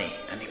him money,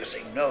 and he was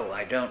saying, no,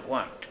 I don't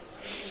want.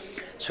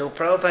 So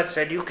Prabhupada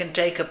said, you can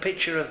take a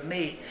picture of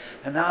me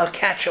and I'll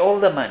catch all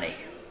the money,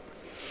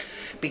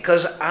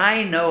 because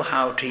I know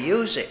how to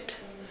use it.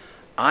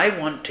 I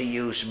want to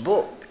use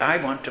I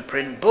want to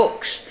print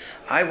books.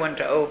 I want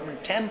to open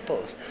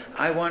temples.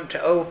 I want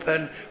to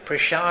open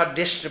prasad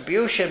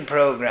distribution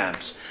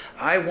programs.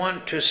 I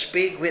want to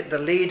speak with the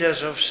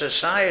leaders of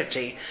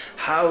society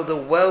how the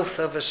wealth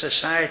of a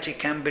society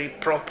can be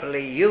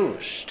properly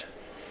used.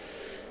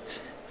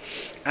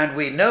 And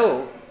we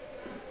know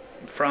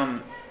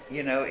from,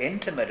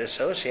 intimate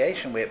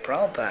association with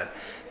Prabhupada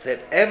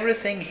that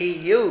everything he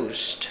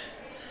used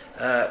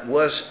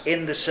was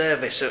in the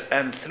service of,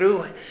 and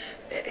through.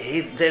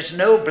 There's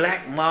no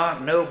black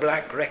mark, no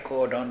black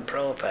record on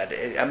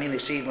Prabhupada. I mean,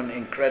 it's even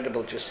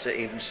incredible just to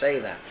even say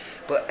that.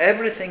 But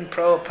everything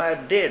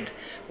Prabhupada did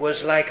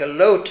was like a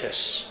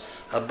lotus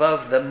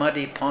above the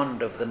muddy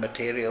pond of the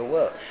material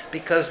world,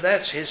 because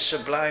that's his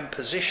sublime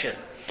position.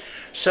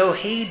 So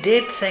he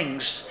did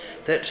things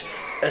that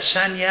a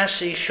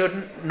sannyasi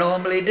shouldn't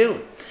normally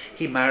do.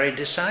 He married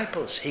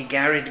disciples, he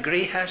carried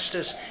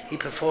grihastas, he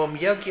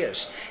performed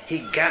yajnas, he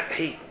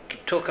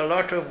took a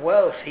lot of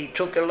wealth, he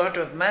took a lot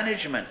of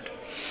management.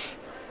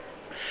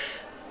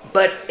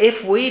 But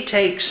if we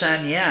take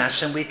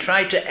sannyas and we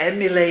try to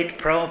emulate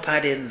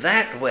Prabhupada in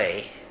that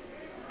way,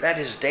 that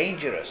is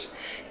dangerous.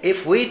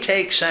 If we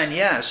take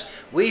sannyas,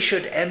 we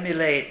should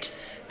emulate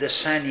the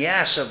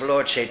sannyas of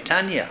Lord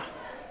Chaitanya,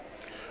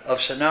 of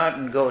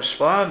Sanatana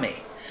Goswami,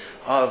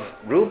 of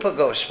Rupa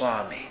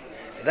Goswami.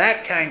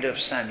 That kind of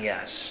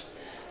sannyas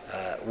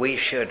we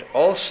should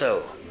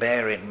also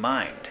bear in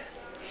mind.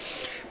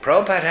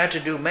 Prabhupada had to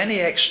do many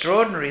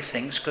extraordinary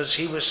things because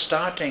he was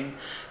starting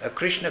a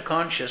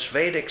Krishna-conscious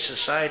Vedic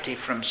society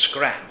from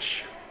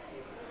scratch.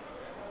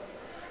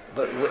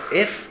 But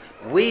if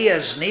we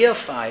as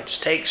neophytes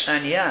take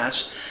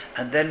sannyas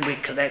and then we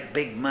collect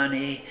big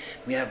money,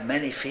 we have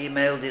many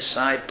female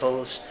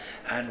disciples,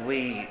 and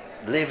we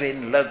live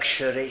in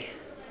luxury,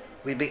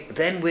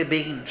 then we're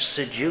being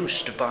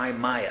seduced by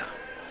Maya.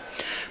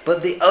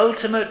 But the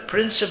ultimate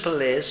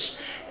principle is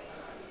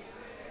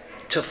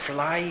to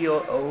fly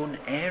your own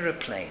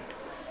aeroplane.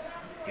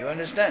 You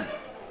understand?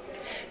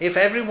 If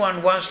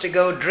everyone wants to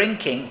go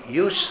drinking,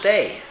 you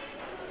stay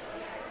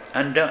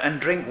and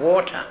drink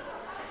water.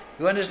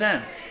 You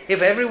understand?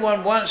 If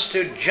everyone wants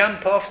to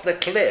jump off the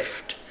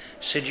cliff,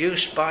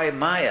 seduced by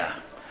Maya,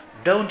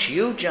 don't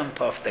you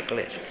jump off the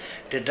cliff.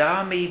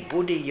 Dadami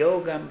buddhi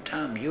yogam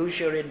tam, use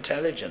your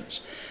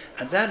intelligence.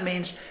 And that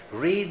means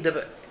read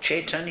the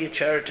Chaitanya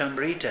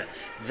Charitamrita.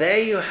 There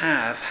you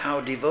have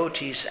how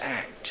devotees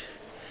act.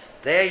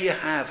 There you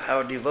have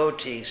how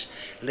devotees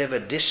live a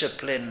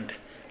disciplined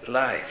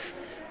life.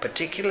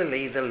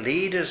 Particularly the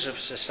leaders of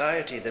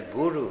society, the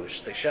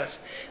gurus, the shastras,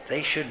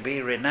 they should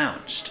be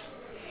renounced.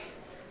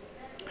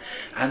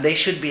 And they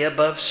should be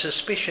above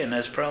suspicion,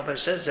 as Prabhupada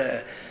says,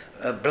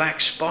 a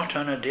black spot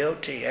on a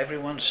devotee.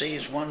 Everyone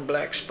sees one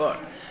black spot.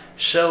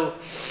 So,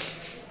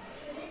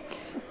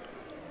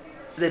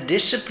 the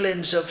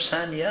disciplines of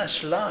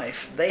sannyas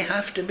life, they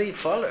have to be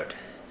followed.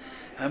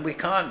 And we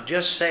can't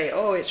just say,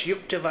 oh, it's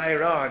yukta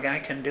vairag, I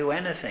can do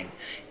anything,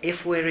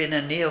 if we're in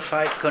a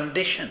neophyte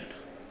condition.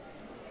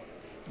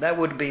 That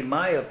would be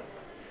my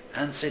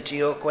answer to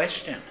your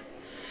question.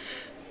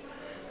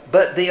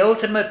 But the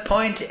ultimate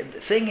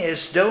thing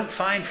is, don't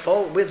find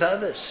fault with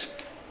others.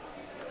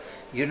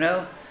 You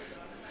know,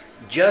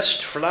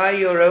 just fly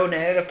your own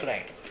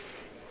aeroplane.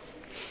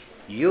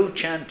 You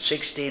chant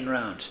 16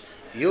 rounds.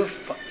 You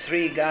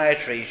 3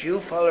 Gayatris.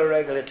 You follow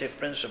regulative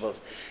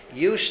principles.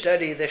 You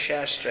study the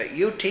Shastra.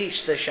 You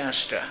teach the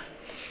Shastra.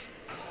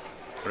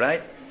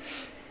 Right?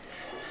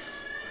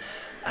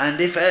 And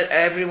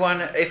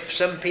if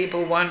some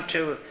people want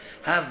to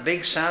have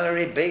big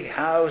salary, big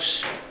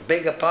house,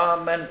 big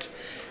apartment,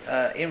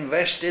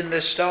 invest in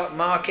the stock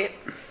market,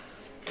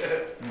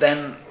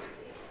 then,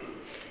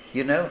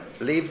 you know,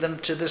 leave them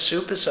to the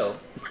Supersoul.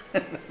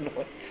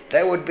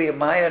 That would be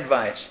my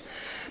advice.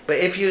 But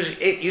if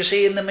you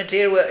see in the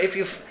material world,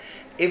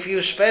 if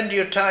you spend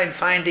your time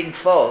finding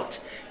fault,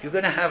 you're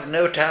going to have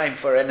no time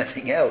for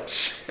anything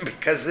else,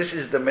 because this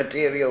is the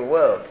material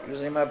world. You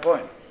see my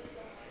point?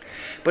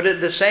 But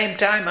at the same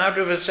time, out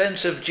of a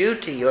sense of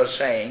duty, you're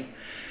saying,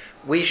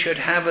 we should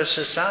have a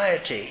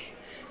society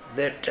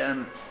that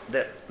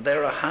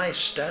there are high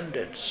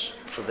standards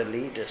for the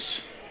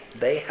leaders.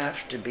 They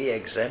have to be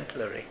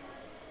exemplary.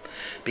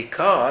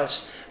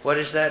 Because, what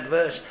is that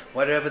verse?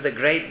 Whatever the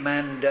great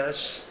man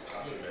does,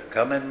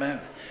 common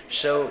man.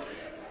 So,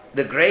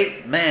 the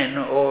great men,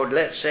 or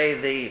let's say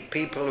the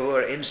people who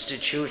are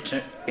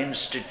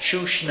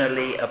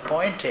institutionally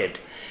appointed,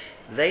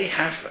 they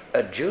have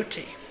a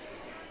duty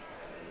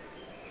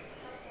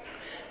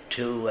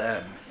to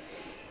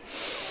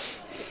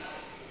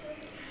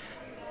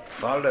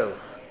follow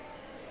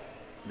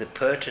the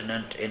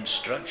pertinent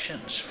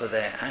instructions for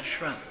their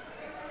ashram.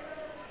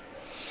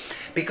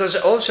 Because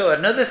also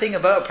another thing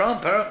about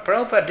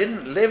Prabhupada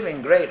didn't live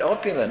in great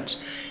opulence.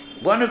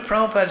 One of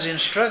Prabhupada's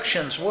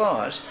instructions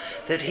was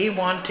that he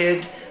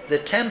wanted the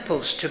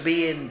temples to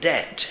be in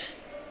debt,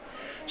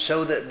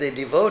 so that the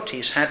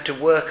devotees had to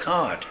work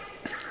hard.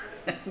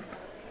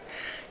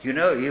 You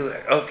know,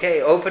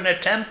 open a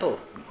temple.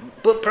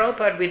 But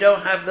Prabhupada, we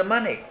don't have the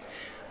money.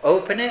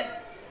 Open it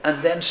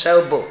and then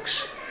sell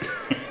books.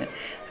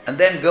 And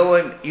then go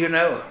and, you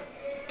know,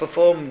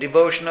 perform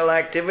devotional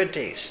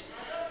activities.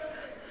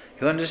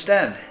 You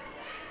understand?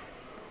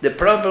 The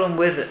problem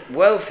with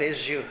wealth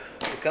is you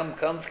become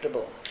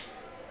comfortable.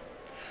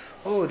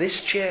 Oh,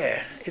 this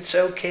chair, it's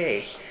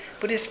okay,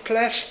 but it's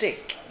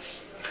plastic.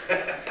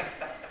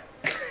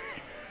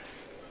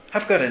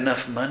 I've got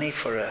enough money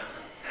for a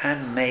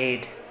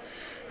handmade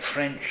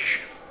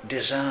French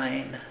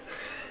design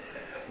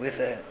with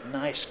a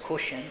nice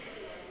cushion.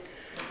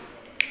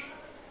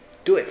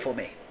 Do it for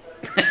me.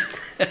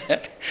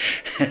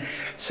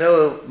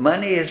 So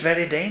money is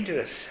very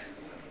dangerous.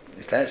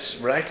 That's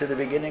right at the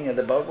beginning of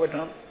the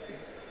Bhagavad-Gita.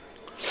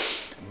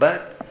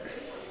 But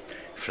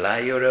fly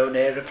your own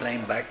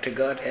aeroplane back to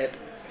Godhead.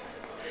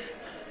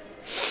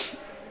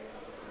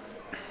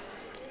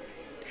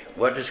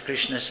 What does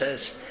Krishna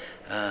says?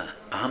 Aham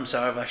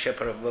sarvasya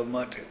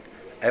parabhavamat.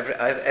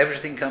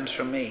 Everything comes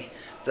from me.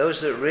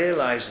 Those that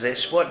realize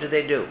this, what do?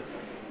 They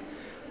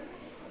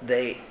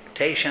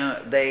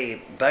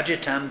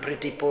bhajatam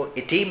pritipo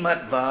iti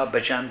matva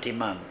bhajanti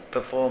mam.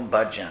 Perform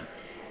bhajan.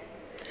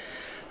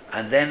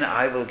 And then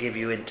I will give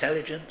you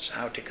intelligence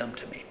how to come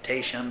to me.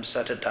 Tesham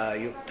satata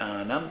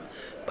yuktanam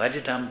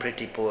bhajatam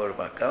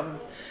pritipurvakam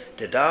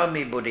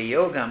dadami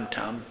buddhi-yogam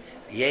tam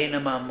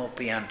yenamam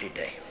upiyanti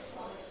te.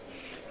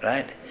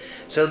 Right?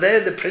 So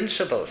they're the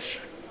principles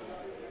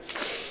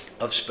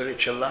of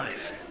spiritual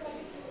life.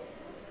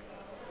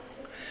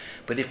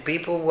 But if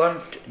people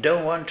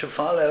don't want to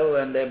follow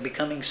and they're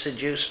becoming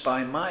seduced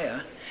by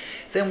Maya,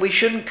 then we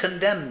shouldn't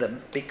condemn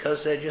them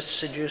because they're just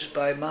seduced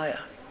by Maya.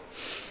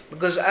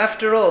 Because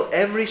after all,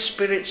 every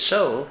spirit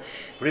soul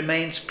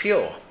remains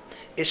pure.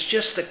 It's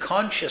just the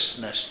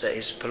consciousness that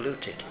is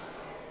polluted.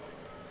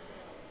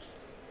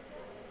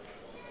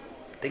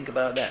 Think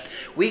about that.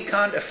 We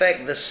can't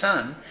affect the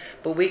sun,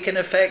 but we can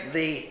affect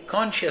the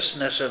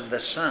consciousness of the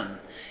sun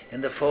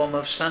in the form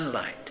of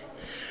sunlight.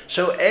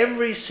 So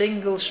every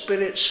single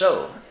spirit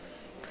soul,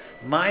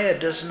 Maya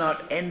does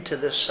not enter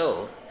the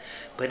soul,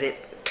 but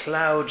it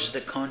clouds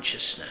the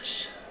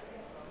consciousness.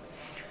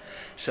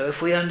 So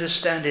if we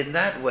understand in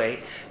that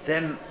way,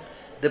 then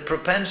the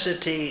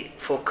propensity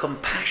for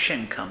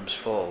compassion comes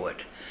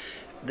forward.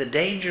 The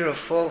danger of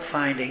fault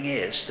finding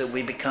is that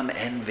we become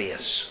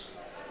envious.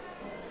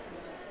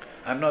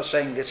 I'm not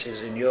saying this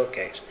is in your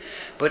case,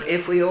 but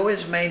if we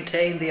always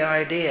maintain the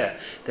idea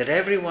that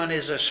everyone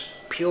is a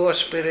pure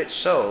spirit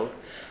soul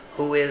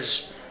who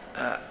is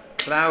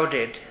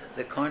clouded,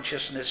 the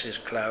consciousness is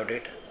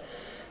clouded,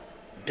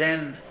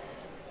 then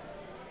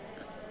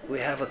we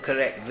have a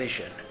correct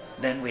vision.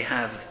 Then we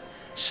have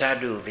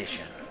sadhu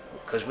vision,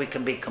 because we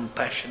can be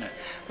compassionate.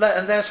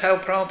 And that's how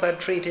Prabhupada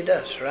treated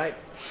us, right?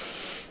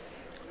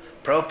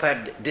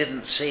 Prabhupada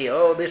didn't see,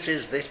 oh, this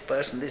is this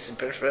person, this is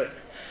person.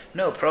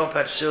 No,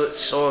 Prabhupada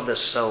saw the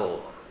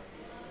soul.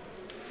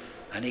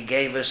 And he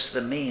gave us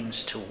the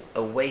means to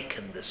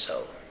awaken the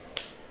soul.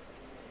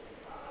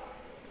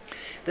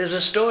 There's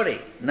a story,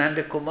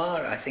 Nanda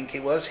Kumar, I think he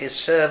was, his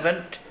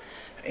servant.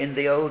 In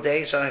the old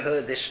days, I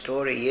heard this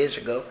story years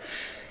ago.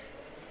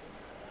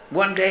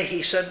 One day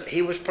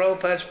he was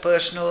Prabhupada's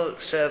personal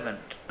servant,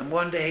 and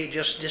one day he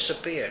just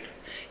disappeared.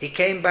 He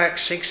came back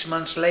 6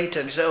 months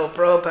later and he said, oh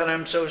Prabhupada,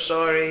 I'm so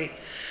sorry.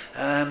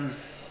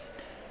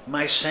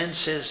 My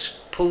senses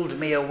pulled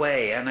me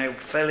away and I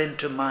fell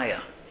into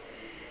Maya.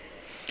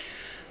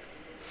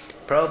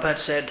 Prabhupada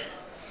said,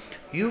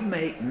 you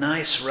make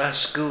nice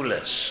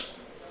rasgullas.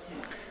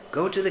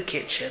 Go to the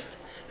kitchen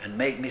and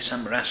make me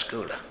some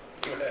rasgulla.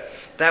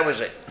 That was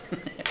it.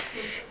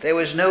 There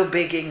was no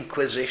big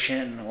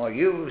inquisition, or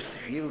you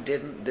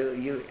didn't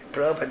do,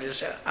 Prabhupada just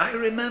said, I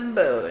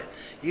remember,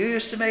 you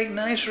used to make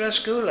nice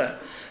rasgulla.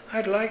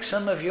 I'd like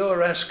some of your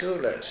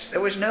rasgullas.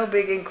 There was no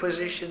big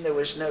inquisition, there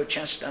was no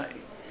ceṣṭā.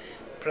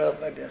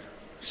 Prabhupada,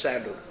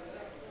 sadhu,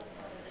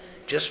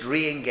 just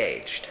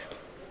re-engaged.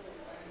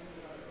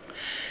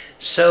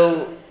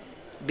 So,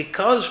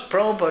 because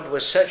Prabhupada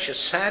was such a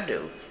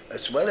sadhu,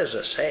 as well as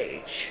a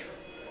sage,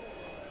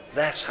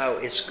 that's how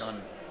ISKCON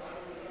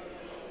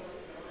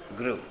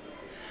grew.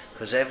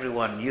 Because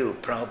everyone knew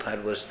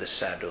Prabhupada was the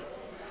sadhu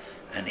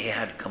and he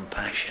had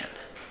compassion.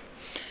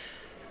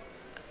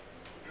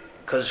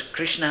 Because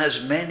Krishna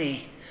has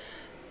many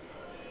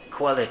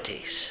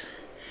qualities,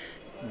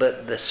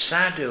 but the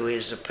sadhu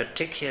is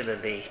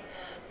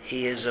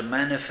he is a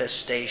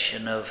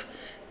manifestation of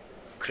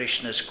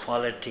Krishna's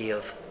quality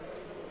of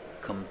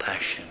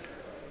compassion.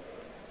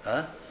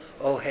 Huh?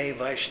 Oh hey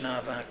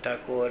Vaishnava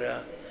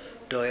Thakura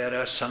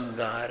Doyara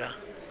Sangara,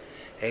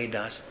 hey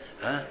Das,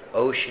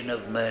 ocean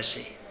of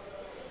mercy.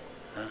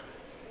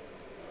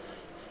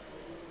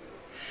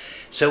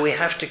 So we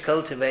have to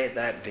cultivate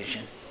that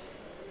vision.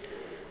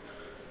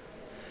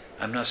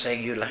 I'm not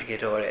saying you like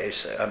it, or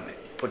I'm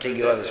putting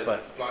you on the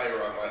spot. Flyer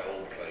on my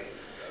own plane.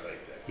 I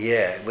like that.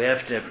 Yeah, we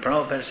have to,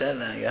 Prabhupada said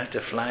that, you have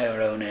to fly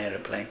our own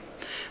aeroplane.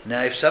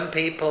 Now if some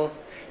people,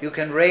 you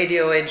can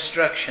radio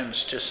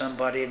instructions to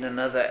somebody in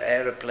another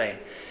aeroplane,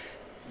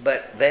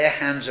 but their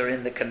hands are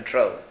in the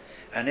control.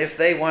 And if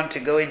they want to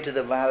go into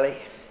the valley,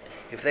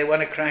 if they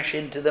want to crash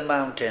into the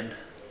mountain,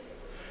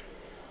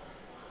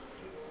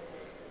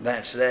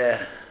 that's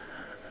their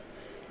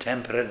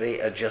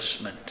temporary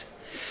adjustment.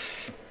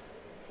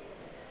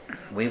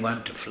 We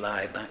want to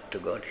fly back to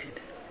Godhead.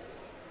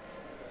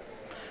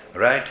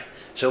 Right?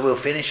 So we'll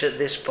finish at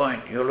this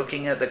point. You're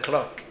looking at the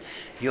clock.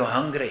 You're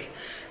hungry.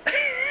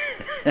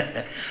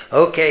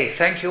 Okay,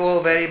 thank you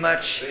all very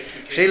much.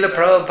 Srila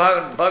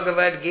Prabhupada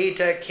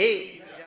Bhagavad-Gita ki.